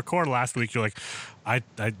were going to record last week, you're like,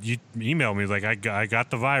 you emailed me like I got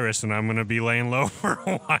the virus and I'm going to be laying low for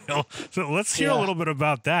a while. So let's hear a little bit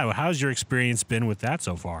about that. How's your experience been with that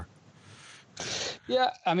so far?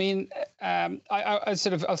 Yeah, I mean,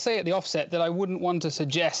 I'll say at the offset that I wouldn't want to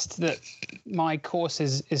suggest that my course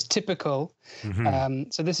is typical.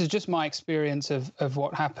 Mm-hmm. So this is just my experience of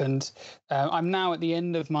what happened. I'm now at the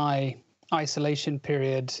end of my isolation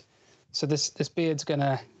period, so this beard's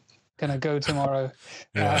gonna go tomorrow.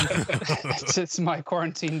 It's my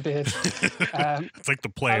quarantine beard. It's like the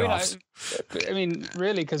playoffs. I mean,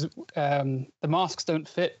 really, because the masks don't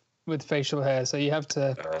fit with facial hair, so you have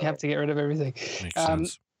to get rid of everything. Makes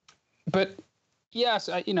sense. But yes,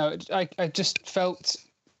 I just felt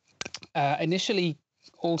initially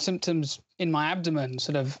all symptoms in my abdomen,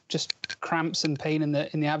 sort of just cramps and pain in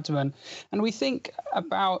the abdomen, and we think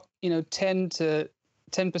about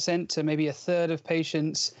 10% to maybe a third of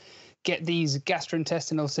patients get these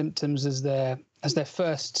gastrointestinal symptoms as their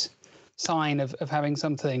first sign of having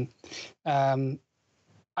something. I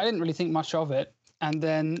didn't really think much of it. And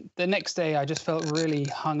then the next day, I just felt really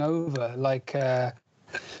hungover, like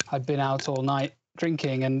I'd been out all night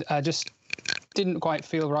drinking, and I just didn't quite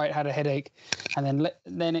feel right. Had a headache, and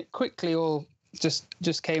then it quickly all just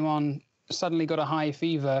came on. Suddenly got a high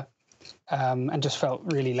fever, and just felt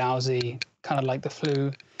really lousy, kind of like the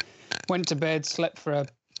flu. Went to bed, slept for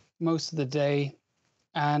most of the day,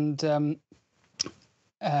 and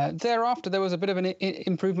thereafter there was a bit of an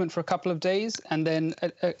improvement for a couple of days, and then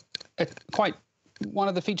one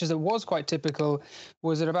of the features that was quite typical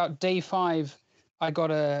was at about day 5, I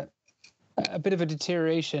got a bit of a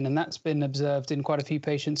deterioration, and that's been observed in quite a few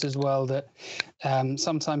patients as well, that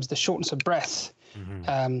sometimes the shortness of breath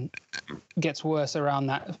gets worse around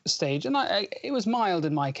that stage. And it was mild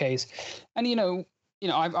in my case. And,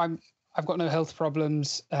 I've got no health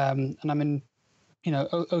problems, and I'm in,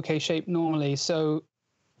 okay shape normally. So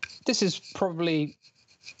this is probably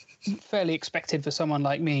fairly expected for someone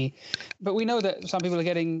like me, but we know that some people are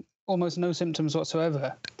getting almost no symptoms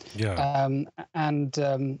whatsoever. Yeah. And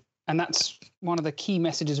that's one of the key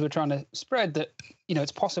messages we're trying to spread, that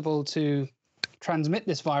it's possible to transmit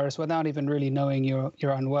this virus without even really knowing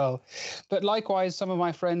you're unwell. But likewise, some of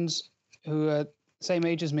my friends who are same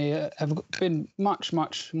age as me have been much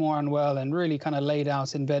more unwell and really kind of laid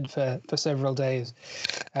out in bed for several days.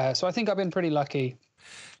 So I think I've been pretty lucky.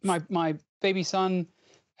 My baby son,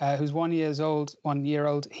 who's 1 year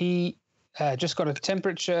old, he just got a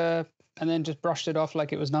temperature and then just brushed it off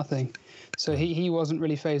like it was nothing. So he wasn't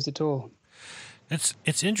really phased at all.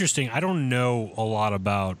 It's interesting. I don't know a lot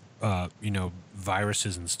about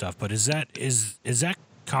viruses and stuff, but is that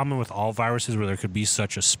common with all viruses, where there could be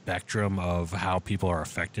such a spectrum of how people are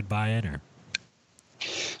affected by it? Or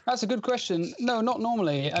that's a good question. No, not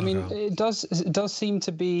normally. I mean, it does seem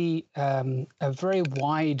to be a very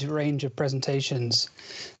wide range of presentations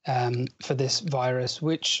for this virus,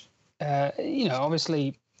 which,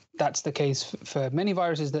 obviously that's the case for many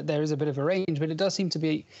viruses, that there is a bit of a range, but it does seem to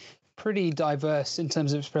be pretty diverse in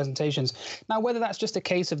terms of its presentations. Now, whether that's just a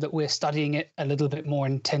case of that we're studying it a little bit more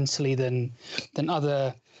intensely than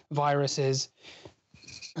other viruses,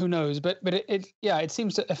 who knows? But it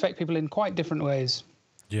seems to affect people in quite different ways.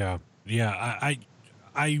 Yeah. I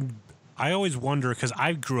always wonder, because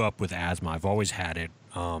I grew up with asthma. I've always had it.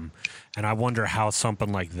 And I wonder how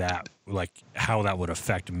something like that, like how that would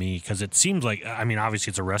affect me, because it seems like, I mean, obviously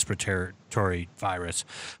it's a respiratory virus,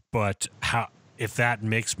 but if that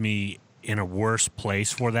makes me in a worse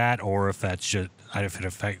place for that, or if that's just, if it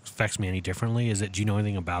affects me any differently. Do you know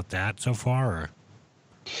anything about that so far? Or?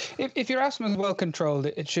 If your asthma is well controlled,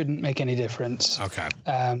 it shouldn't make any difference. Okay.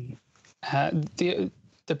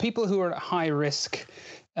 The people who are at high risk,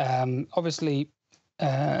 obviously,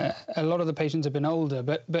 a lot of the patients have been older,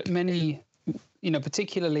 but many,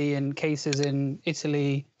 particularly in cases in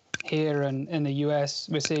Italy, here, and in the US,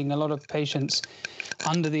 we're seeing a lot of patients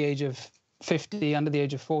under the age of 50, under the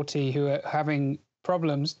age of 40, who are having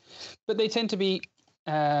problems, but they tend to be,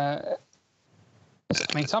 some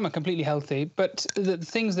are completely healthy, but the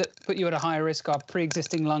things that put you at a higher risk are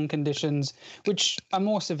pre-existing lung conditions, which are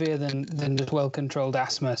more severe than just well-controlled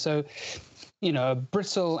asthma. So, a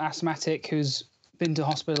brittle asthmatic who's been to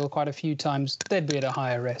hospital quite a few times, they'd be at a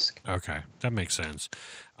higher risk. Okay, that makes sense.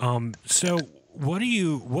 So what do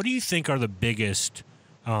you think are the biggest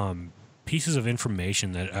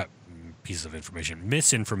misinformation that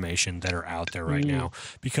are out there right now?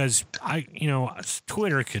 Because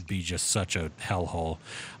Twitter could be just such a hellhole.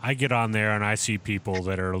 I get on there and I see people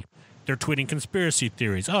that are they're tweeting conspiracy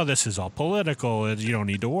theories. Oh, this is all political. You don't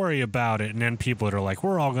need to worry about it. And then people that are like,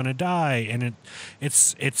 we're all going to die. And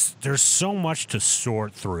it's there's so much to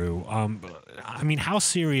sort through. I mean, how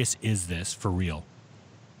serious is this for real?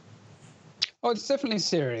 Oh, it's definitely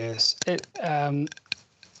serious.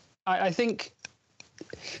 I think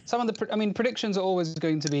some of the predictions are always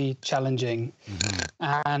going to be challenging.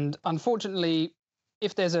 Mm-hmm. And unfortunately,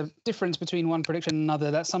 if there's a difference between one prediction and another,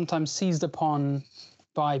 that's sometimes seized upon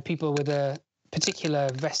by people with a particular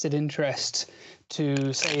vested interest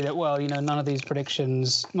to say that, well, none of these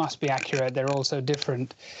predictions must be accurate. They're all so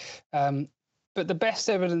different. But the best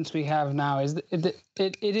evidence we have now is that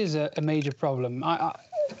it is a major problem.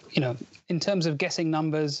 In terms of guessing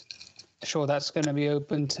numbers, sure, that's going to be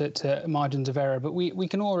open to margins of error. But we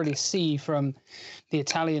can already see from the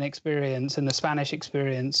Italian experience and the Spanish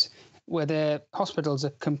experience where their hospitals are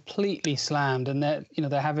completely slammed and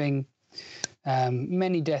they're having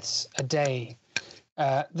many deaths a day.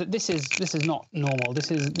 That this is not normal.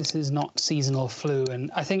 This is not seasonal flu. And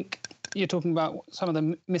I think you're talking about some of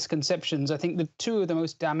the misconceptions. I think the two of the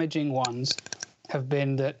most damaging ones have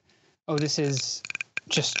been that, this is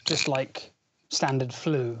just like standard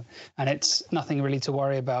flu and it's nothing really to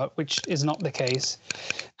worry about, which is not the case.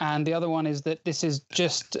 And the other one is that this is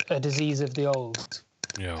just a disease of the old,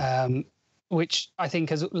 which I think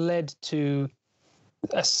has led to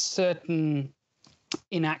a certain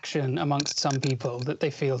inaction amongst some people, that they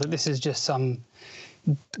feel that this is just some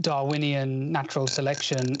Darwinian natural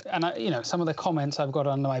selection. And some of the comments I've got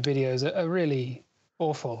under my videos are really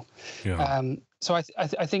awful. So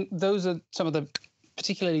I think those are some of the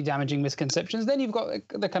particularly damaging misconceptions. Then you've got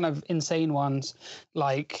the kind of insane ones,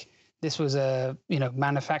 like this was a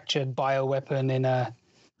manufactured bioweapon in a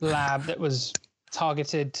lab that was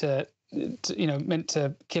targeted to meant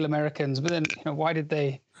to kill Americans, but then why did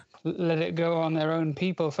they let it go on their own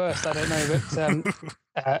people first? I don't know,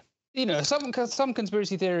 but some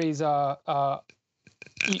conspiracy theories are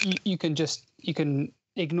you can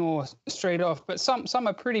ignore straight off, but some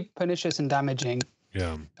are pretty pernicious and damaging.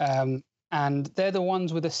 And they're the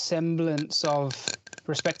ones with a semblance of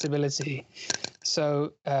respectability.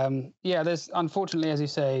 So there's, unfortunately, as you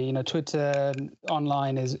say, Twitter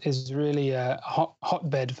online is really a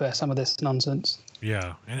hotbed for some of this nonsense.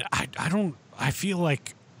 Yeah, and I feel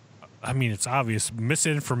like, it's obvious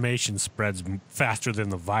misinformation spreads faster than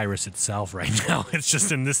the virus itself right now. It's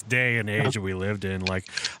just in this day and age that we lived in. Like,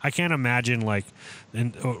 I can't imagine, Donovan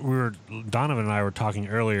and I were talking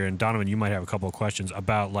earlier, and Donovan, you might have a couple of questions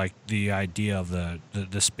about, the idea of the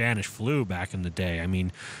Spanish flu back in the day. I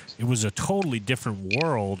mean, it was a totally different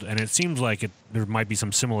world, and it seems like there might be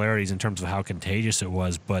some similarities in terms of how contagious it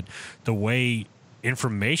was, but the way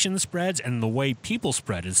information spreads and the way people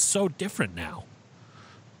spread is so different now.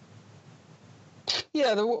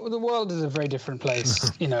 Yeah, the world is a very different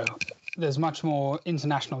place. There's much more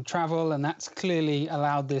international travel, and that's clearly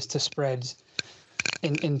allowed this to spread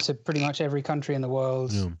into pretty much every country in the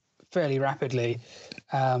world fairly rapidly.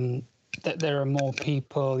 That there are more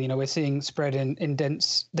people. We're seeing spread in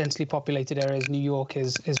densely populated areas. New York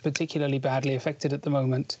is particularly badly affected at the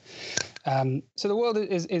moment. So the world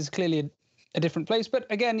is clearly a different place. But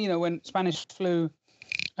again, when Spanish flu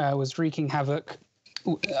was wreaking havoc,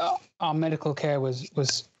 our medical care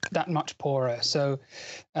was that much poorer. So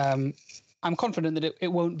I'm confident that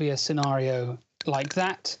it won't be a scenario like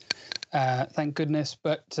that, thank goodness.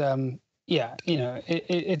 But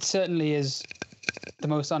it certainly is the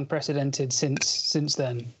most unprecedented since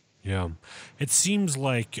then. Yeah, it seems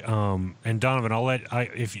like, and Donovan,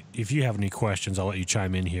 if you have any questions, I'll let you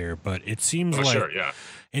chime in here. But it seems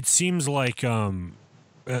it seems like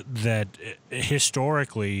that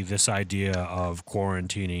historically, this idea of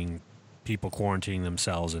people quarantining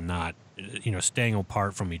themselves and not, staying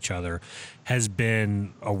apart from each other has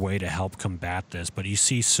been a way to help combat this. But you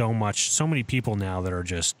see so many people now that are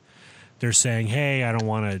they're saying, hey, I don't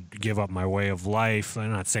want to give up my way of life.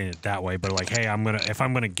 I'm not saying it that way, but hey, if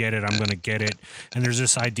I'm going to get it, I'm going to get it. And there's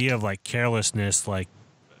this idea of carelessness,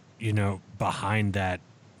 behind that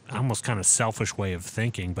almost kind of selfish way of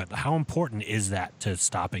thinking. But how important is that to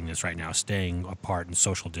stopping this right now, staying apart and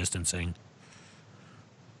social distancing?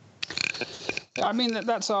 I mean,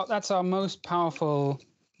 that's our most powerful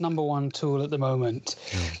number one tool at the moment.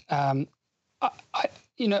 I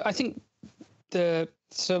think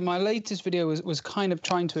so my latest video was kind of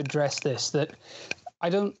trying to address this, that I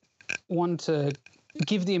don't want to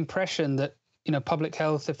give the impression that public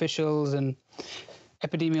health officials and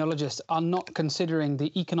epidemiologists are not considering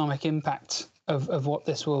the economic impact of what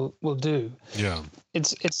this will do. Yeah,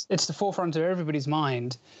 it's the forefront of everybody's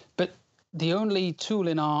mind, but the only tool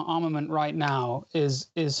in our armament right now is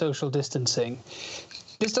social distancing.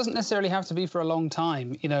 This doesn't necessarily have to be for a long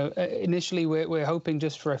time. Initially we're hoping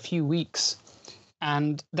just for a few weeks,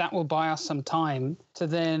 and that will buy us some time to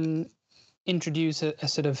then introduce a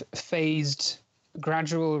sort of phased,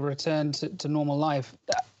 gradual return to normal life.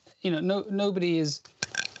 Nobody is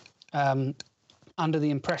under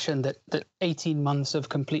the impression that 18 months of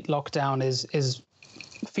complete lockdown is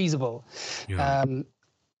feasible. Yeah.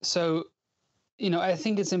 So, I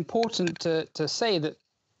think it's important to say that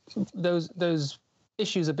those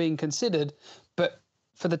issues are being considered, but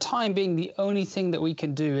for the time being, the only thing that we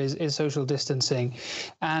can do is social distancing.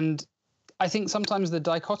 And I think sometimes the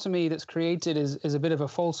dichotomy that's created is a bit of a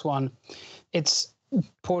false one. It's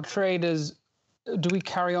portrayed as, do we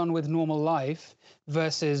carry on with normal life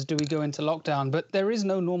versus do we go into lockdown? But there is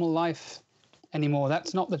no normal life anymore.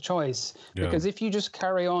 That's not the choice. Yeah. Because if you just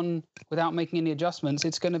carry on without making any adjustments,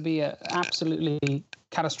 it's going to be an absolutely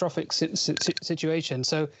catastrophic situation.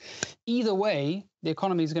 So either way, the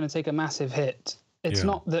economy is going to take a massive hit. It's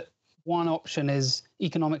not that one option is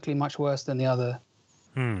economically much worse than the other.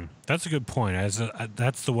 That's a good point.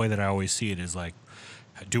 That's the way that I always see it, is like,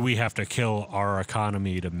 do we have to kill our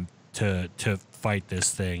economy to fight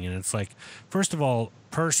this thing? And it's like, first of all,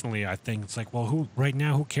 personally, I think it's like, well, who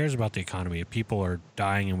cares about the economy? If people are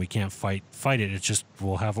dying and we can't fight it, it's just,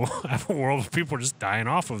 we'll have a world of people just dying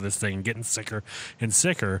off of this thing and getting sicker and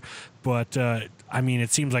sicker. But I mean,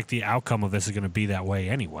 it seems like the outcome of this is going to be that way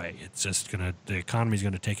anyway. It's just the economy's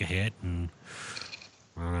going to take a hit, and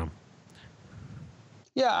I don't know.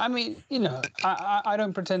 Yeah, I mean, I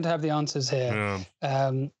don't pretend to have the answers here.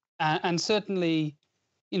 Yeah. And certainly,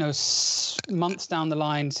 months down the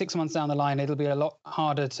line, 6 months down the line, it'll be a lot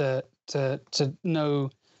harder to know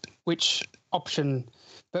which option.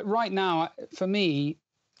 But right now, for me,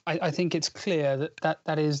 I think it's clear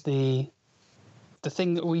that is the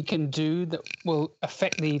thing that we can do that will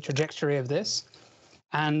affect the trajectory of this.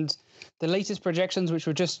 And the latest projections, which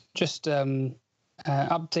were just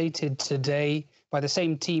updated today by the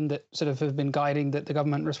same team that sort of have been guiding the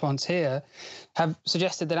government response here, have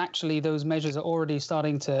suggested that actually those measures are already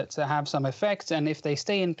starting to have some effect. And if they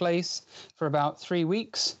stay in place for about 3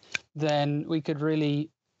 weeks, then we could really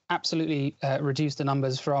absolutely reduce the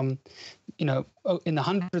numbers from, in the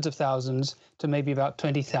hundreds of thousands to maybe about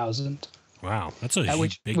 20,000. Wow, that's a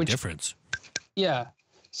big difference. Yeah.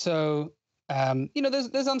 So,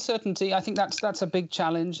 there's uncertainty. I think that's a big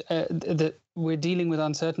challenge, that we're dealing with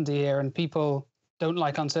uncertainty here, and people don't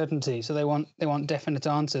like uncertainty, so they want definite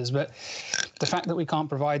answers. But the fact that we can't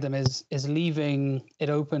provide them is leaving it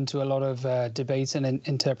open to a lot of debate and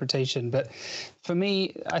interpretation. But for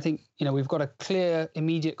me, I think we've got a clear,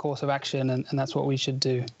 immediate course of action, and that's what we should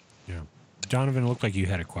do. Yeah, Donovan, it looked like you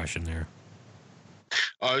had a question there.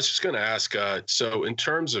 I was just going to ask. So, in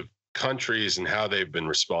terms of countries and how they've been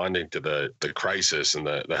responding to the crisis and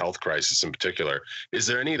the health crisis in particular, is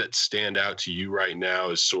there any that stand out to you right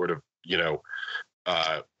now as sort of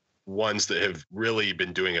ones that have really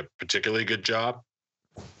been doing a particularly good job?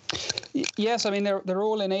 Yes, I mean they're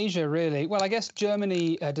all in Asia, really. Well, I guess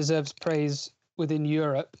Germany deserves praise within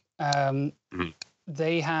Europe.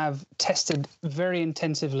 They have tested very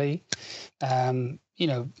intensively,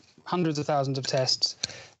 hundreds of thousands of tests,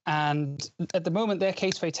 and at the moment their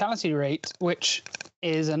case fatality rate, which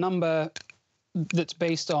is a number that's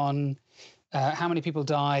based on how many people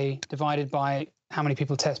die divided by how many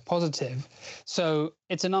people test positive. So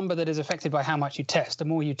it's a number that is affected by how much you test. The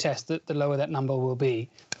more you test, the lower that number will be.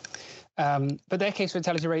 But their case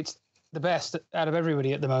fatality rate's the best out of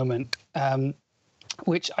everybody at the moment,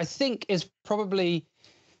 which I think is probably,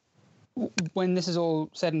 when this is all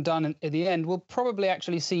said and done at the end, we'll probably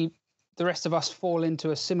actually see the rest of us fall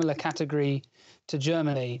into a similar category to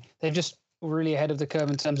Germany. They're just really ahead of the curve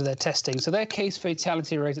in terms of their testing. So their case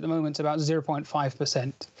fatality rate at the moment is about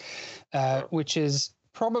 0.5%, which is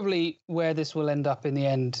probably where this will end up in the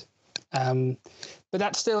end. But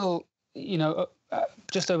that's still,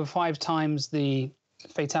 just over 5 times the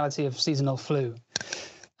fatality of seasonal flu.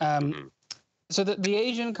 So the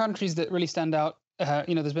Asian countries that really stand out,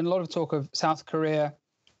 there's been a lot of talk of South Korea,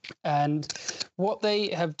 and what they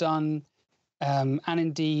have done, and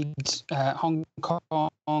indeed Hong Kong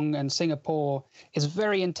and Singapore, is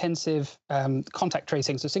very intensive contact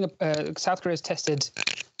tracing. So South Korea has tested,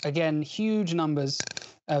 again, huge numbers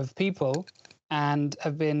of people and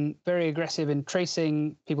have been very aggressive in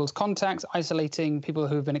tracing people's contacts, isolating people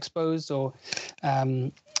who've been exposed or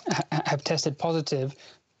have tested positive,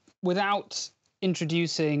 without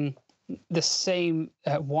introducing the same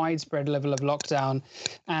widespread level of lockdown.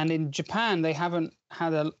 And in Japan, they haven't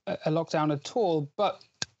had a lockdown at all, but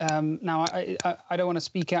Now, I don't want to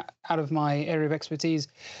speak out of my area of expertise,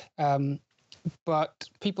 but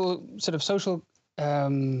people, sort of social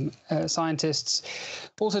scientists,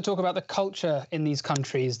 also talk about the culture in these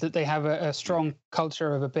countries, that they have a strong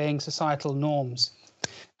culture of obeying societal norms.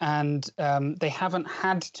 And they haven't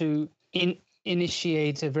had to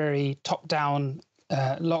initiate a very top-down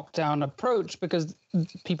lockdown approach because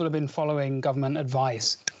people have been following government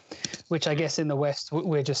advice, which I guess in the West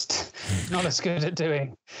we're just not as good at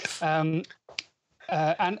doing. And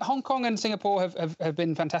Hong Kong and Singapore have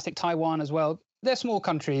been fantastic. Taiwan as well. They're small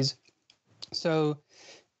countries, so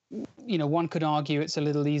one could argue it's a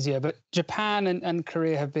little easier. But Japan and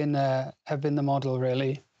Korea have been the model,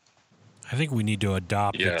 really. I think we need to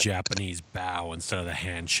adopt the Japanese bow instead of the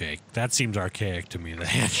handshake. That seems archaic to me, the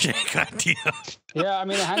handshake idea. Yeah, I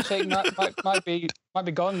mean, the handshake might be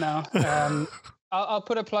gone now. I'll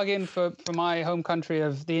put a plug in for my home country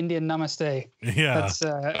of the Indian Namaste. Yeah.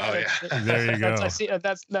 There you go. I see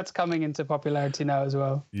that's coming into popularity now as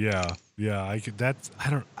well. Yeah. I get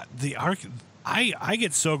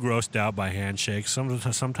so grossed out by handshakes.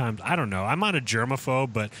 Sometimes I don't know. I'm not a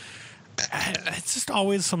germaphobe, but it's just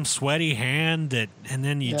always some sweaty hand and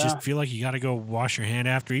then you just feel like you got to go wash your hand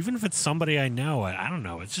after, even if it's somebody I know. I don't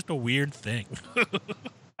know. It's just a weird thing.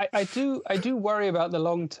 I do worry about the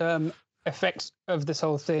long-term effects of this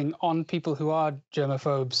whole thing on people who are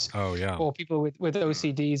germaphobes. Oh yeah. Or people with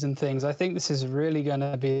OCDs and things. I think this is really going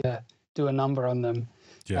to do a number on them.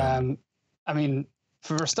 Yeah. I mean,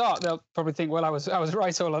 for a start, they'll probably think, well, I was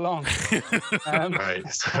right all along. Right.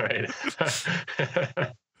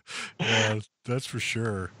 Yeah, that's for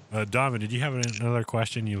sure. Donovan, did you have another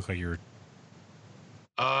question? You look like you're...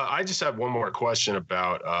 I just have one more question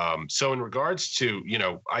about, so in regards to,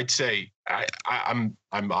 I'd say I'm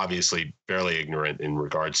obviously fairly ignorant in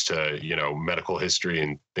regards to, medical history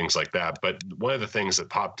and things like that. But one of the things that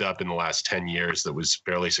popped up in the last 10 years that was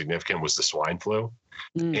fairly significant was the swine flu.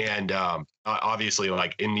 And obviously,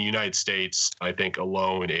 like in the United States, I think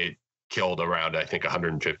alone, it killed around,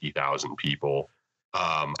 150,000 people.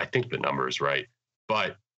 I think the number is right.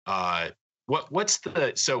 But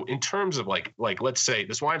so in terms of like let's say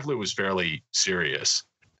the swine flu was fairly serious.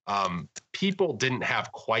 People didn't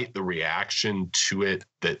have quite the reaction to it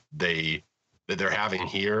that they're having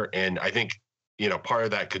here. And I think, part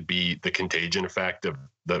of that could be the contagion effect of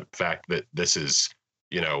the fact that this is,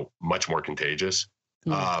 much more contagious.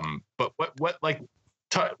 But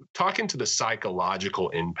talking to the psychological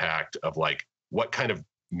impact of like what kind of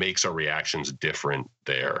makes our reactions different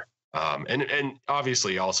there. And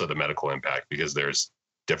obviously also the medical impact, because there's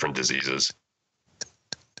different diseases.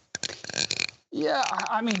 Yeah,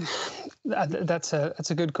 I mean, that's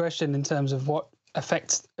a good question in terms of what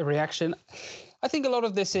affects the reaction. I think a lot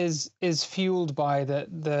of this is fueled by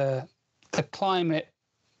the climate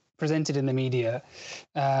presented in the media.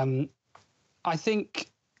 I think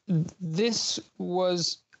this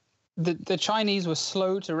was the Chinese were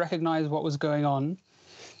slow to recognize what was going on.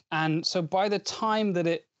 And so by the time that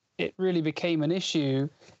it really became an issue,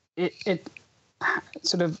 it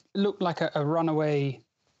sort of looked like a runaway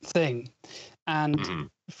thing. And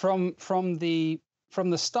from the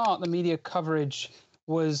start, the media coverage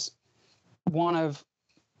was one of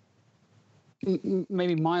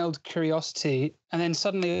maybe mild curiosity, and then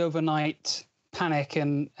suddenly overnight panic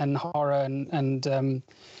and horror and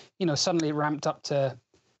suddenly it ramped up to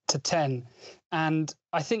 10. And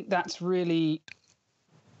I think that's really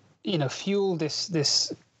fueled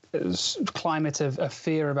this climate of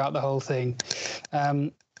fear about the whole thing.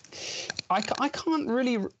 I can't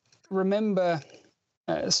really remember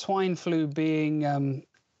swine flu being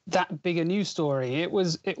that big a news story. It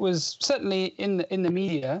was certainly in the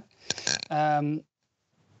media,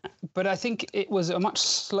 but I think it was a much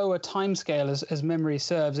slower timescale as memory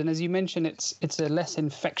serves. And as you mentioned, it's a less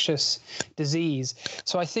infectious disease.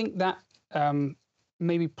 So I think that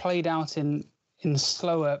maybe played out in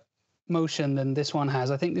slower motion than this one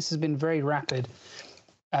has. I think this has been very rapid.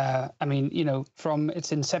 From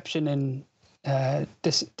its inception in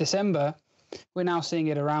December, we're now seeing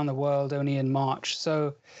it around the world only in March.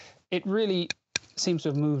 So it really seems to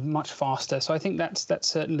have moved much faster. So I think that's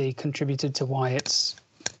certainly contributed to why it's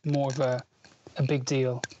more of a big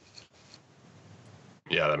deal.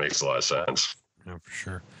 Yeah, that makes a lot of sense. Yeah, for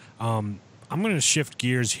sure. I'm going to shift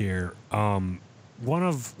gears here. One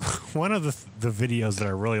of the videos that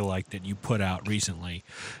I really liked that you put out recently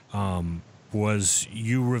was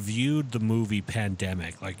you reviewed the movie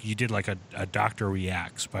Pandemic. Like you did like a Doctor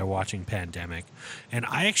Reacts by watching Pandemic. And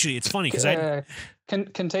it's funny because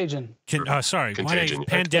Contagion. Sorry, Contagion.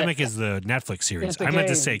 Pandemic is the Netflix series. I meant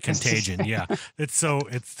to say Contagion. Yeah,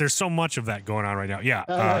 there's so much of that going on right now.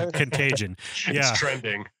 Yeah, Contagion. Yeah, it's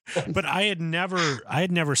trending. But I had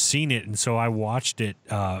never seen it, and so I watched it.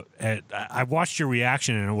 I watched your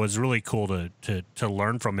reaction, and it was really cool to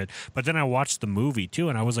learn from it. But then I watched the movie too,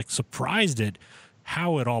 and I was like surprised at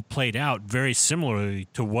how it all played out, very similarly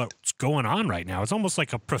to what's going on right now. It's almost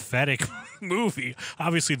like a prophetic movie.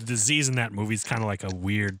 Obviously, the disease in that movie is kind of like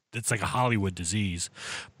it's like a Hollywood disease.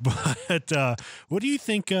 But what do you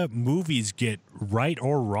think movies get right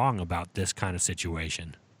or wrong about this kind of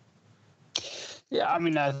situation? Yeah, I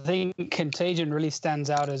mean, I think Contagion really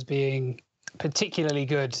stands out as being particularly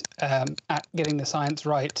good at getting the science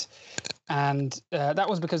right. And that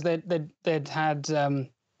was because they'd had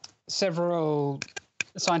several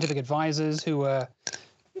scientific advisors who were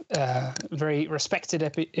very respected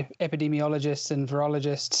epidemiologists and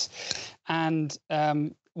virologists. And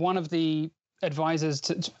one of the advisors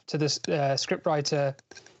to this scriptwriter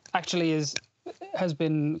actually has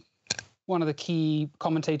been one of the key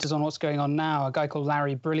commentators on what's going on now, a guy called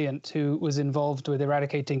Larry Brilliant, who was involved with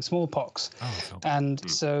eradicating smallpox. And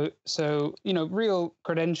so real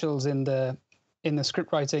credentials in the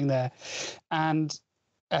script writing there. And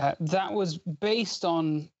that was based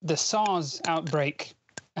on the SARS outbreak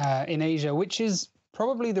in Asia, which is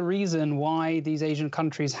probably the reason why these Asian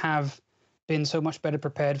countries have been so much better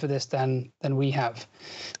prepared for this than we have,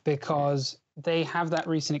 because they have that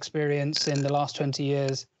recent experience in the last 20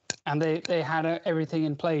 years, and they had everything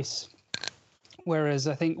in place. Whereas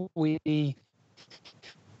I think we maybe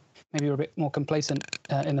we're a bit more complacent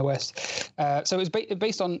in the West. So it's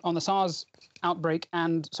based on the SARS outbreak,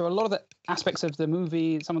 and so a lot of the aspects of the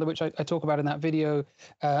movie, some of which I talk about in that video,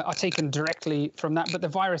 are taken directly from that. But the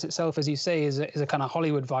virus itself, as you say, is a kind of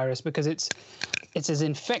Hollywood virus, because it's as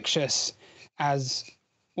infectious as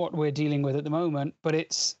what we're dealing with at the moment, but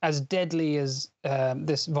it's as deadly as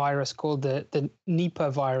this virus called the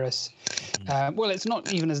Nipah virus. Well, it's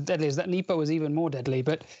not even as deadly as that. Nipah was even more deadly,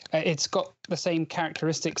 but it's got the same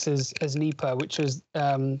characteristics as Nipah, which was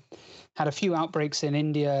had a few outbreaks in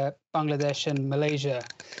India, Bangladesh, and Malaysia.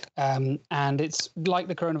 And it's like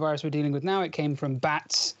the coronavirus we're dealing with now. It came from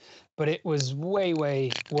bats, but it was way,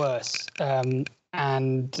 way worse.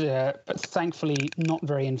 But thankfully not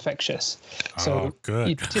very infectious. So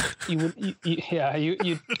good.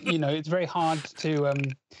 It's very hard to. I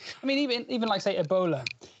mean, even like say Ebola.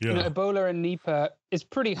 Yeah. Ebola and Nipah, it's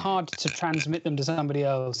pretty hard to transmit them to somebody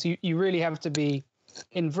else. You really have to be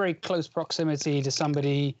in very close proximity to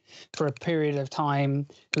somebody for a period of time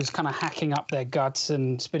who's kind of hacking up their guts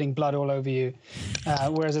and spitting blood all over you.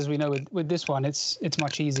 Whereas, as we know with this one, it's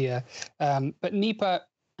much easier. But Nipah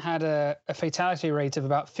had a fatality rate of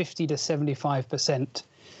about 50 to 75%.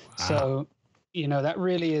 Wow. So, that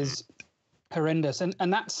really is horrendous.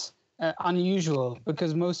 And that's unusual,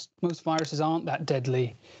 because most viruses aren't that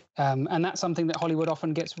deadly. And that's something that Hollywood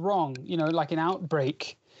often gets wrong. Like in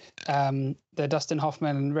Outbreak, the Dustin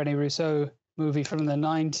Hoffman and Rene Russo movie from the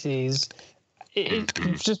 90s,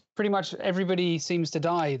 it's just pretty much everybody seems to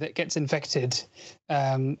die that gets infected,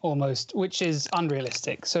 almost, which is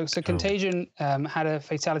unrealistic. So Contagion had a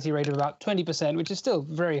fatality rate of about 20%, which is still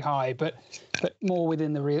very high, but more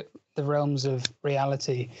within the realms of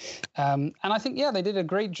reality. And I think, they did a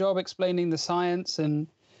great job explaining the science, and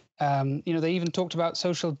they even talked about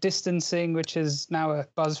social distancing, which is now a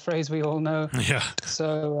buzz phrase we all know. Yeah.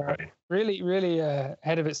 So really, really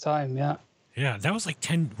ahead of its time. Yeah. Yeah, that was like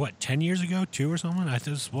 10 years ago, too, or something? I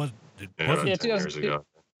think it was 10 years ago.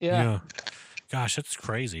 Yeah. Gosh, that's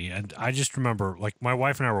crazy. And I just remember, like, my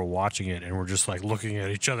wife and I were watching it, and we're just, like, looking at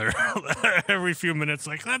each other every few minutes,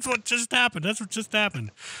 like, that's what just happened. That's what just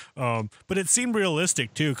happened. But it seemed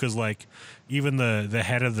realistic, too, because, like, even the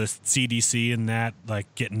head of the CDC and that,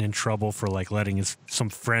 like, getting in trouble for, like, letting some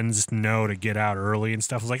friends know to get out early and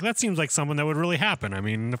stuff. I was like, that seems like something that would really happen. I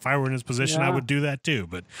mean, if I were in his position, I would do that, too.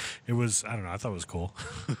 But it was, I don't know, I thought it was cool.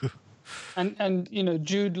 and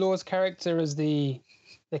Jude Law's character as the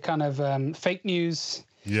kind of fake news,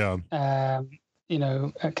 a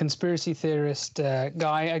conspiracy theorist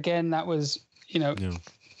guy. Again, that was,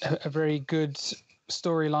 a very good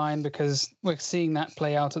storyline, because we're seeing that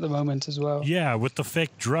play out at the moment as well. Yeah, with the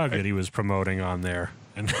fake drug that he was promoting on there.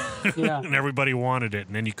 And, and everybody wanted it,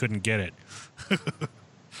 and then you couldn't get it.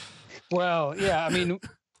 Well, I mean,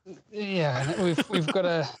 we've got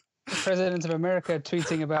a president of America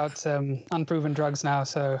tweeting about unproven drugs now,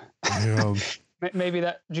 so... Maybe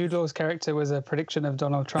that Jude Law's character was a prediction of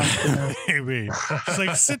Donald Trump. Maybe. It's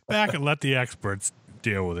like, sit back and let the experts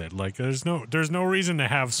deal with it. Like there's no reason to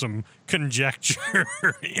have some conjecture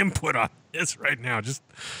input on this right now. Just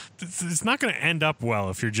it's not going to end up well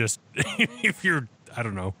if you're just if you're I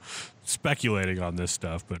don't know speculating on this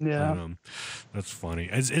stuff. But that's funny.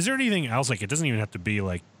 Is there anything else? Like it doesn't even have to be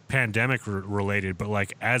like pandemic related, but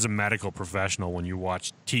like as a medical professional, when you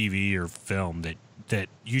watch TV or film that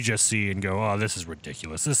you just see and go, oh, this is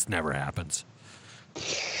ridiculous. This never happens.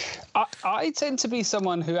 I tend to be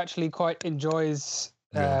someone who actually quite enjoys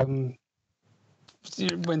when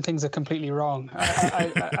things are completely wrong.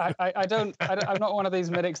 I'm not one of these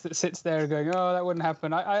medics that sits there going, oh, that wouldn't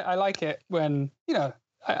happen. I like it when,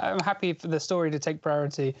 I'm happy for the story to take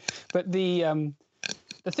priority. But the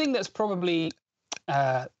thing that's probably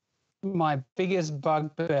my biggest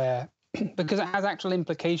bugbear, because it has actual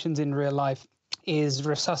implications in real life, is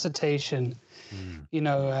resuscitation.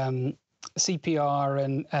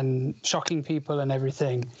 CPR and shocking people and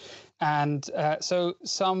everything. And so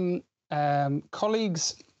some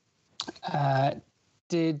colleagues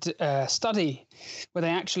did a study where they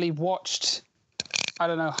actually watched, I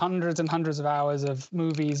don't know, hundreds and hundreds of hours of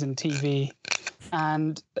movies and TV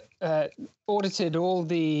and audited all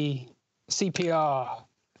the CPR.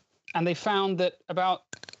 And they found that about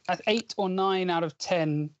 8 or 9 out of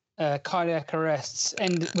 10 cardiac arrests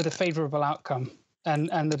end with a favorable outcome.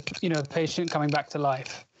 And the patient coming back to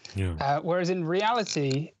life. Yeah. Whereas in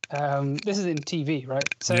reality, this is in TV, right?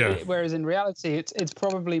 So whereas in reality, it's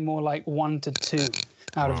probably more like 1 to 2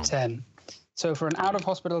 out of 10. So for an out of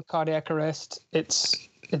hospital cardiac arrest, it's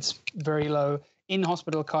very low. In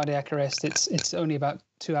hospital cardiac arrest, it's only about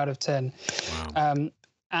 2 out of 10. Wow.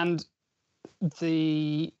 And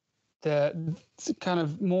the kind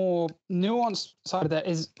of more nuanced side of that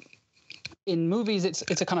is, in movies,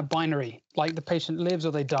 it's a kind of binary, like the patient lives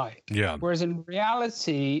or they die. Yeah. Whereas in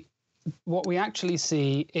reality, what we actually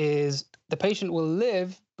see is the patient will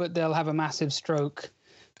live, but they'll have a massive stroke.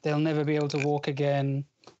 They'll never be able to walk again.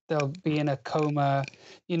 They'll be in a coma.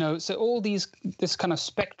 So all this kind of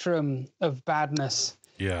spectrum of badness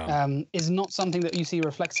is not something that you see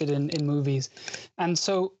reflected in movies. And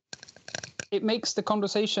so it makes the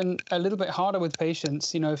conversation a little bit harder with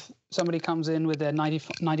patients. If somebody comes in with their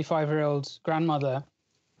 95-year-old grandmother,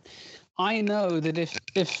 I know that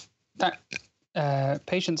if that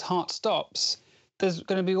patient's heart stops, there's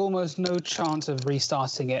going to be almost no chance of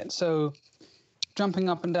restarting it. So jumping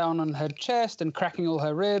up and down on her chest and cracking all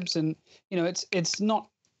her ribs, and it's not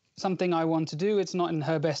something I want to do. It's not in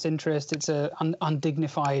her best interest. It's a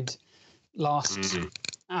undignified last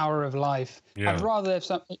hour of life. I'd rather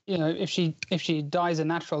if she dies a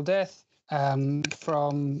natural death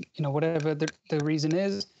from whatever the reason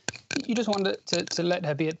is, you just want to let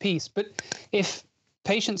her be at peace. But if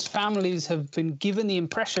patients' families have been given the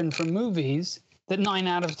impression from movies that 9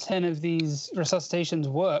 out of 10 of these resuscitations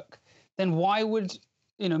work, then why would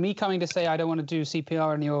me coming to say I don't want to do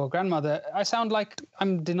CPR on your grandmother, I sound like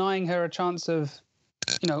I'm denying her a chance of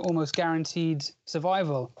almost guaranteed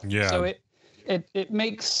survival. So it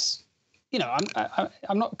makes,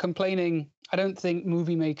 I'm not complaining. I don't think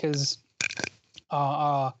movie makers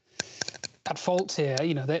are at fault here.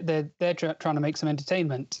 They're trying to make some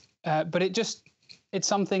entertainment, but it's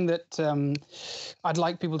something that I'd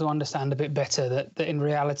like people to understand a bit better. That in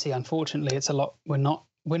reality, unfortunately, it's a lot.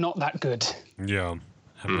 We're not that good. Yeah,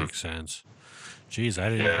 that makes sense. Jeez, I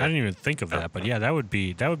didn't even think of that. But yeah, that would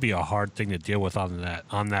be a hard thing to deal with on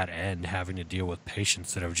that end, having to deal with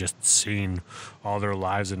patients that have just seen all their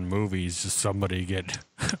lives in movies, just somebody get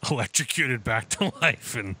electrocuted back to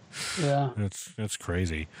life, and that's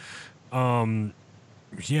crazy.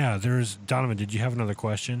 There's Donovan. Did you have another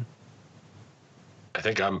question? I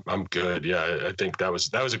think I'm good. Yeah, I think that was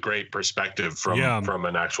a great perspective from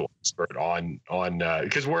an actual expert on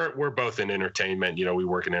because we're both in entertainment. We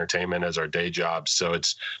work in entertainment as our day jobs, so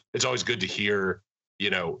it's always good to hear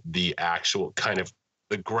the actual kind of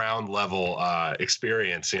the ground level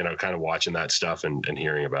experience. Kind of watching that stuff and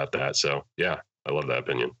hearing about that. So yeah, I love that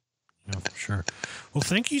opinion. Yeah, for sure. Well,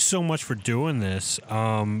 thank you so much for doing this.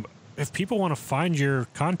 If people want to find your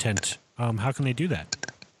content, how can they do that?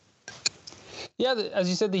 Yeah, as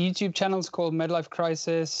you said, the YouTube channel is called Medlife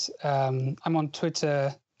Crisis. I'm on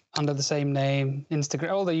Twitter under the same name,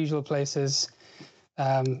 Instagram, all the usual places.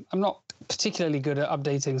 I'm not particularly good at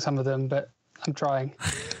updating some of them, but I'm trying.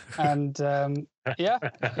 And yeah.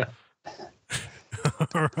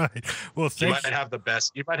 All right. Well, you might have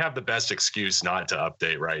the best excuse not to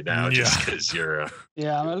update right now, just because you're.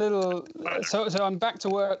 Yeah, I'm a little. So I'm back to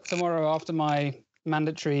work tomorrow after my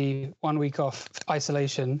mandatory 1 week off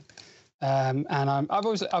isolation. And I've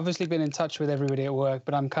obviously been in touch with everybody at work,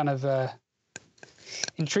 but I'm kind of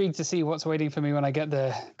intrigued to see what's waiting for me when I get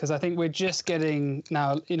there, because I think we're just getting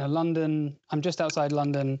now, London, I'm just outside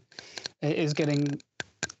London, is getting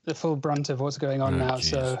the full brunt of what's going on now. Geez.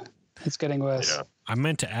 So it's getting worse. Yeah. I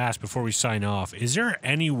meant to ask before we sign off, is there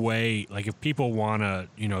any way, like if people want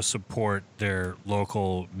to, support their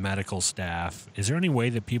local medical staff, is there any way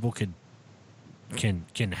that people can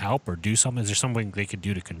help or do something? Is there something they could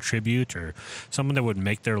do to contribute or something that would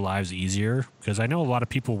make their lives easier? Because I know a lot of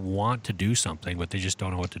people want to do something, but they just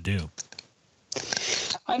don't know what to do.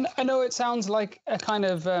 I know it sounds like a kind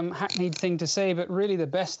of hackneyed thing to say, but really the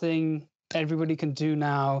best thing everybody can do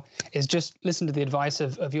now is just listen to the advice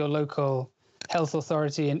of your local health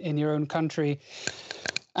authority in your own country.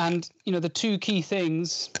 And, the two key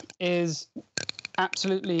things is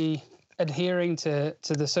absolutely adhering to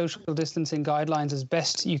the social distancing guidelines as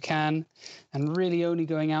best you can, and really only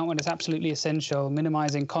going out when it's absolutely essential,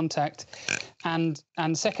 minimizing contact. And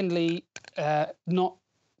secondly, not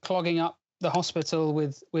clogging up the hospital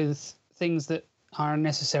with things that are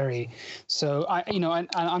unnecessary. So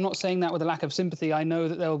I'm not saying that with a lack of sympathy. I know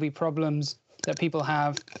that there will be problems that people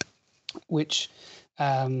have which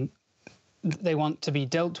they want to be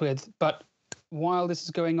dealt with. But while this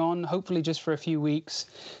is going on, hopefully just for a few weeks,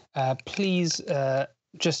 please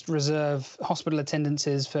just reserve hospital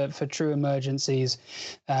attendances for true emergencies.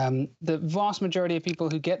 The vast majority of people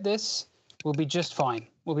who get this will be just fine,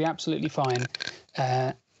 will be absolutely fine.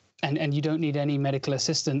 And you don't need any medical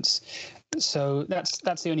assistance. So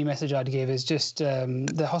that's the only message I'd give, is just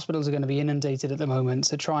the hospitals are going to be inundated at the moment,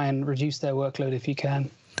 so try and reduce their workload if you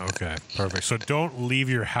can. Okay, perfect. So don't leave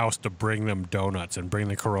your house to bring them donuts and bring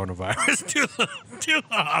the coronavirus to the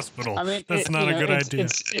hospital. I mean, that's not a good idea.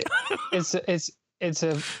 It's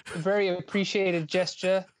a very appreciated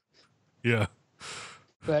gesture. Yeah.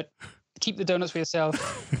 But keep the donuts for yourself.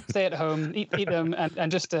 Stay at home, eat them,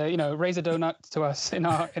 and just raise a donut to us in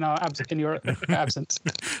your absence.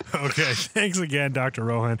 Okay, thanks again, Dr.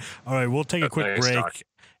 Rohin. All right, we'll take a quick break, Doc.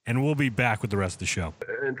 And we'll be back with the rest of the show.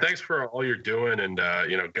 And thanks for all you're doing, and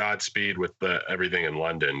Godspeed with everything in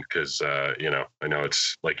London, because I know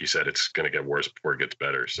it's, like you said, it's going to get worse before it gets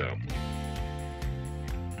better. So.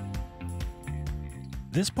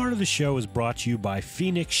 This part of the show is brought to you by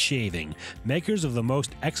Phoenix Shaving, makers of the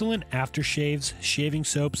most excellent aftershaves, shaving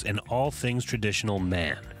soaps, and all things traditional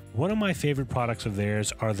man. One of my favorite products of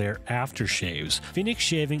theirs are their aftershaves. Phoenix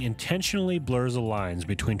Shaving intentionally blurs the lines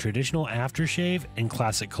between traditional aftershave and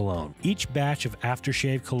classic cologne. Each batch of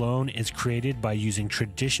aftershave cologne is created by using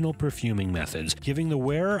traditional perfuming methods, giving the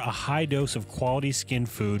wearer a high dose of quality skin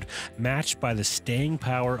food matched by the staying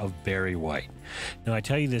power of berry white. Now, I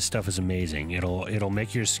tell you, this stuff is amazing. It'll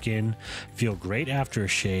make your skin feel great after a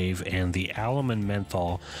shave, and the alum and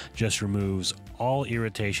menthol just removes all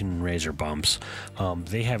irritation and razor bumps.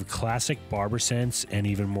 They have classic barber scents and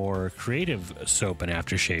even more creative soap and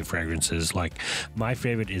aftershave fragrances. Like, my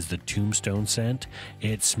favorite is the Tombstone scent.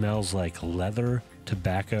 It smells like leather,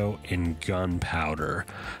 tobacco, and gunpowder.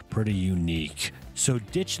 Pretty unique. So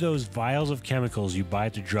ditch those vials of chemicals you buy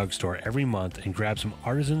at the drugstore every month and grab some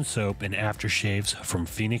artisan soap and aftershaves from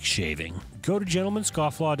Phoenix Shaving. Go to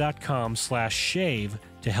gentlemanscofflaw.com/shave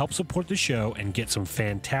to help support the show and get some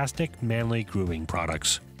fantastic manly grooming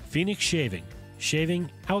products. Phoenix Shaving.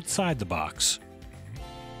 Shaving outside the box.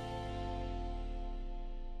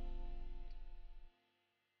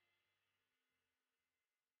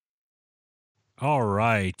 All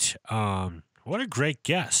right. What a great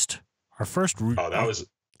guest. Our first. That was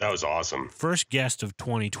awesome. First guest of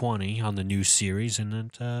 2020 on the new series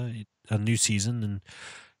and a new season, and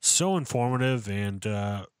so informative and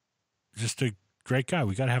just a great guy.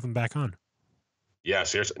 We got to have him back on. Yeah,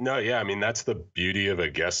 seriously. No, yeah. I mean, that's the beauty of a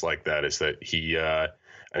guest like that, is that he.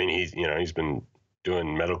 He's been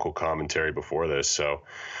doing medical commentary before this, so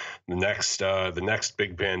the next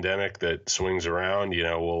big pandemic that swings around,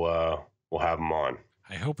 we'll have him on.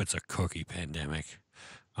 I hope it's a cookie pandemic.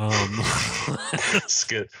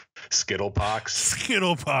 Skittlepox.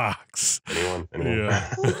 Skittlepox. Anyone?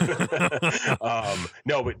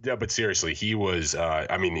 Yeah. But seriously, he was.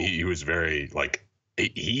 He was very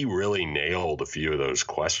he really nailed a few of those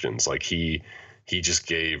questions. Like he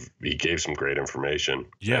gave some great information.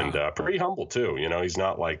 Yeah. And pretty humble too. He's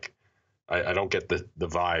not like, I don't get the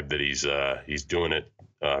vibe that he's doing it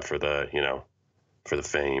for the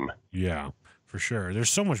fame. Yeah. For sure. There's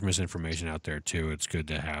so much misinformation out there too. It's good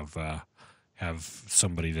to have have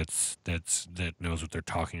somebody that knows what they're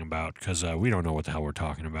talking about, because we don't know what the hell we're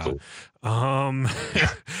talking about.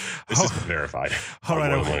 This is verified. All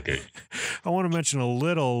right, I want to mention a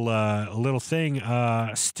little thing.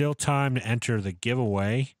 Still time to enter the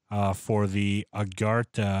giveaway for the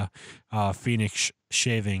Agartha Phoenix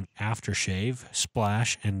Shaving Aftershave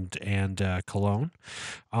Splash and Cologne.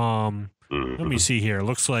 Let me see here.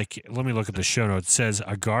 Looks like, let me look at the show notes. It says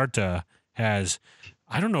Agartha has,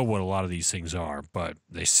 I don't know what a lot of these things are, but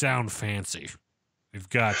they sound fancy. We've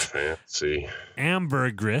got fancy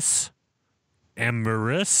ambergris,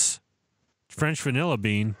 French vanilla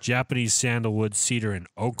bean, Japanese sandalwood, cedar, and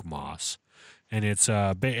oak moss. And it's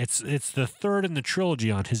the third in the trilogy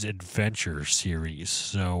on his adventure series.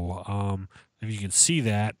 So if you can see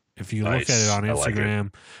that, if you look at it on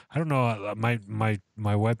Instagram, I don't know. My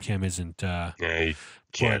webcam isn't. Yeah, you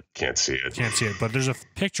can't see it. Can't see it. But there's a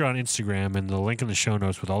picture on Instagram and the link in the show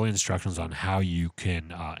notes with all the instructions on how you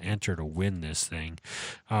can enter to win this thing.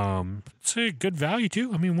 It's a good value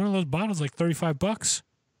too. I mean, one of those bottles like $35.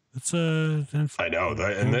 It's I know,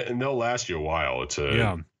 and they'll last you a while. It's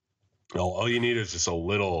yeah. All you need is just a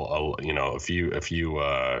little, a few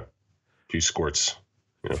squirts.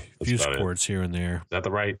 A few squirts here and there.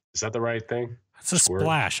 Is that the right thing? It's a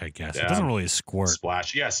splash, I guess. Yeah. It doesn't really squirt.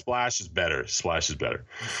 Splash. Yeah, splash is better. Splash is better.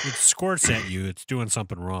 It squirts at you. It's doing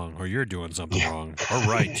something wrong, or you're doing something wrong, or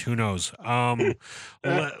right. Who knows?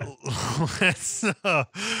 Let's.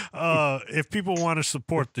 If people want to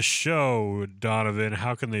support the show, Donovan,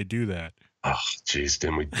 how can they do that? Oh, geez,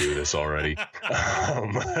 didn't we do this already?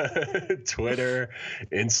 Twitter,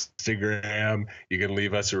 Instagram. You can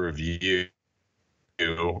leave us a review.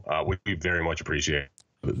 We very much appreciate it.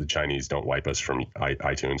 The Chinese don't wipe us from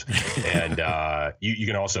iTunes. And you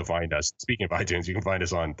can also find us, speaking of iTunes, you can find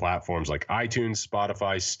us on platforms like iTunes,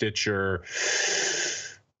 Spotify, Stitcher,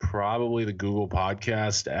 probably the Google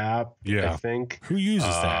Podcast app, I think. Who uses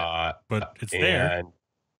that? But it's there. And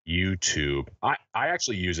YouTube. I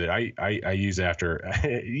actually use it. I use after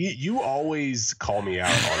you always call me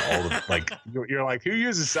out on all the, like, you're like, who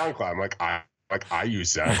uses SoundCloud? I'm like, I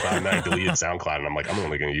use SoundCloud, and then I deleted SoundCloud, and I'm like, I'm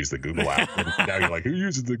only going to use the Google app. And now you're like, who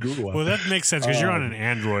uses the Google app? Well, that makes sense because you're on an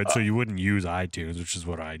Android, so you wouldn't use iTunes, which is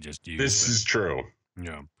what I just use. This is true.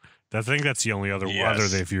 Yeah, I think that's the only other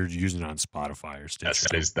than if you're using it on Spotify or Stitcher.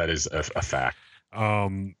 Yes, that is a fact.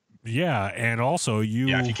 Yeah, and also if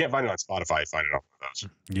you can't find it on Spotify, find it on those.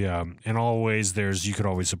 Yeah, and you could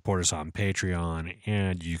always support us on Patreon,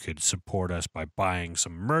 and you could support us by buying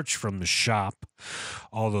some merch from the shop.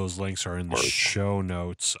 All those links are in the show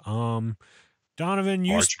notes. Donovan,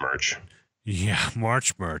 merch. Yeah,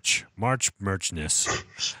 March merchness.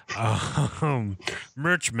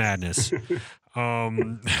 Merch madness. All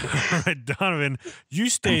right, Donovan,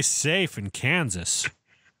 you stay safe in Kansas.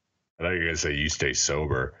 I thought you were going to say you stay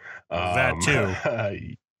sober. That too.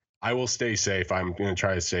 I will stay safe. I'm going to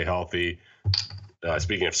try to stay healthy.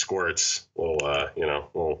 Speaking of squirts, little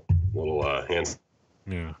hands.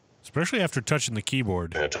 Yeah, especially after touching the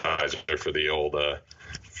keyboard. Sanitizer for the old. But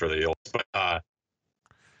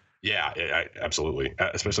yeah, absolutely.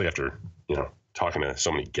 Especially after talking to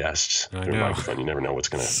so many guests through microphone, you never know what's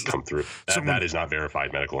going to come through. That is not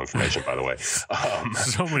verified medical information, by the way.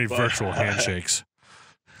 So many virtual handshakes.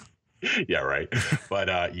 Yeah, right.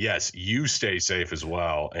 But yes, you stay safe as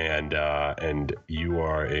well, and you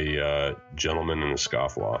are a gentleman in a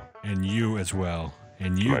scofflaw. And you as well.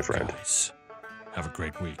 And you, my friend, guys, have a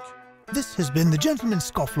great week. This has been the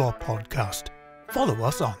Gentleman's Scofflaw podcast. Follow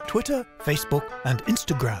us on Twitter, Facebook, and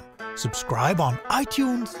Instagram. Subscribe on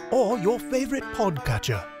iTunes or your favorite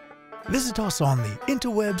podcatcher. Visit us on the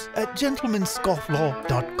interwebs at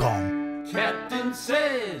gentlemanscofflaw.com. Captain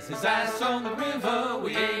says his ice on the river.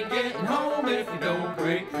 We ain't getting home if we don't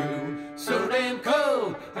break through. So damn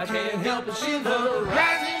cold, I can't help but shiver.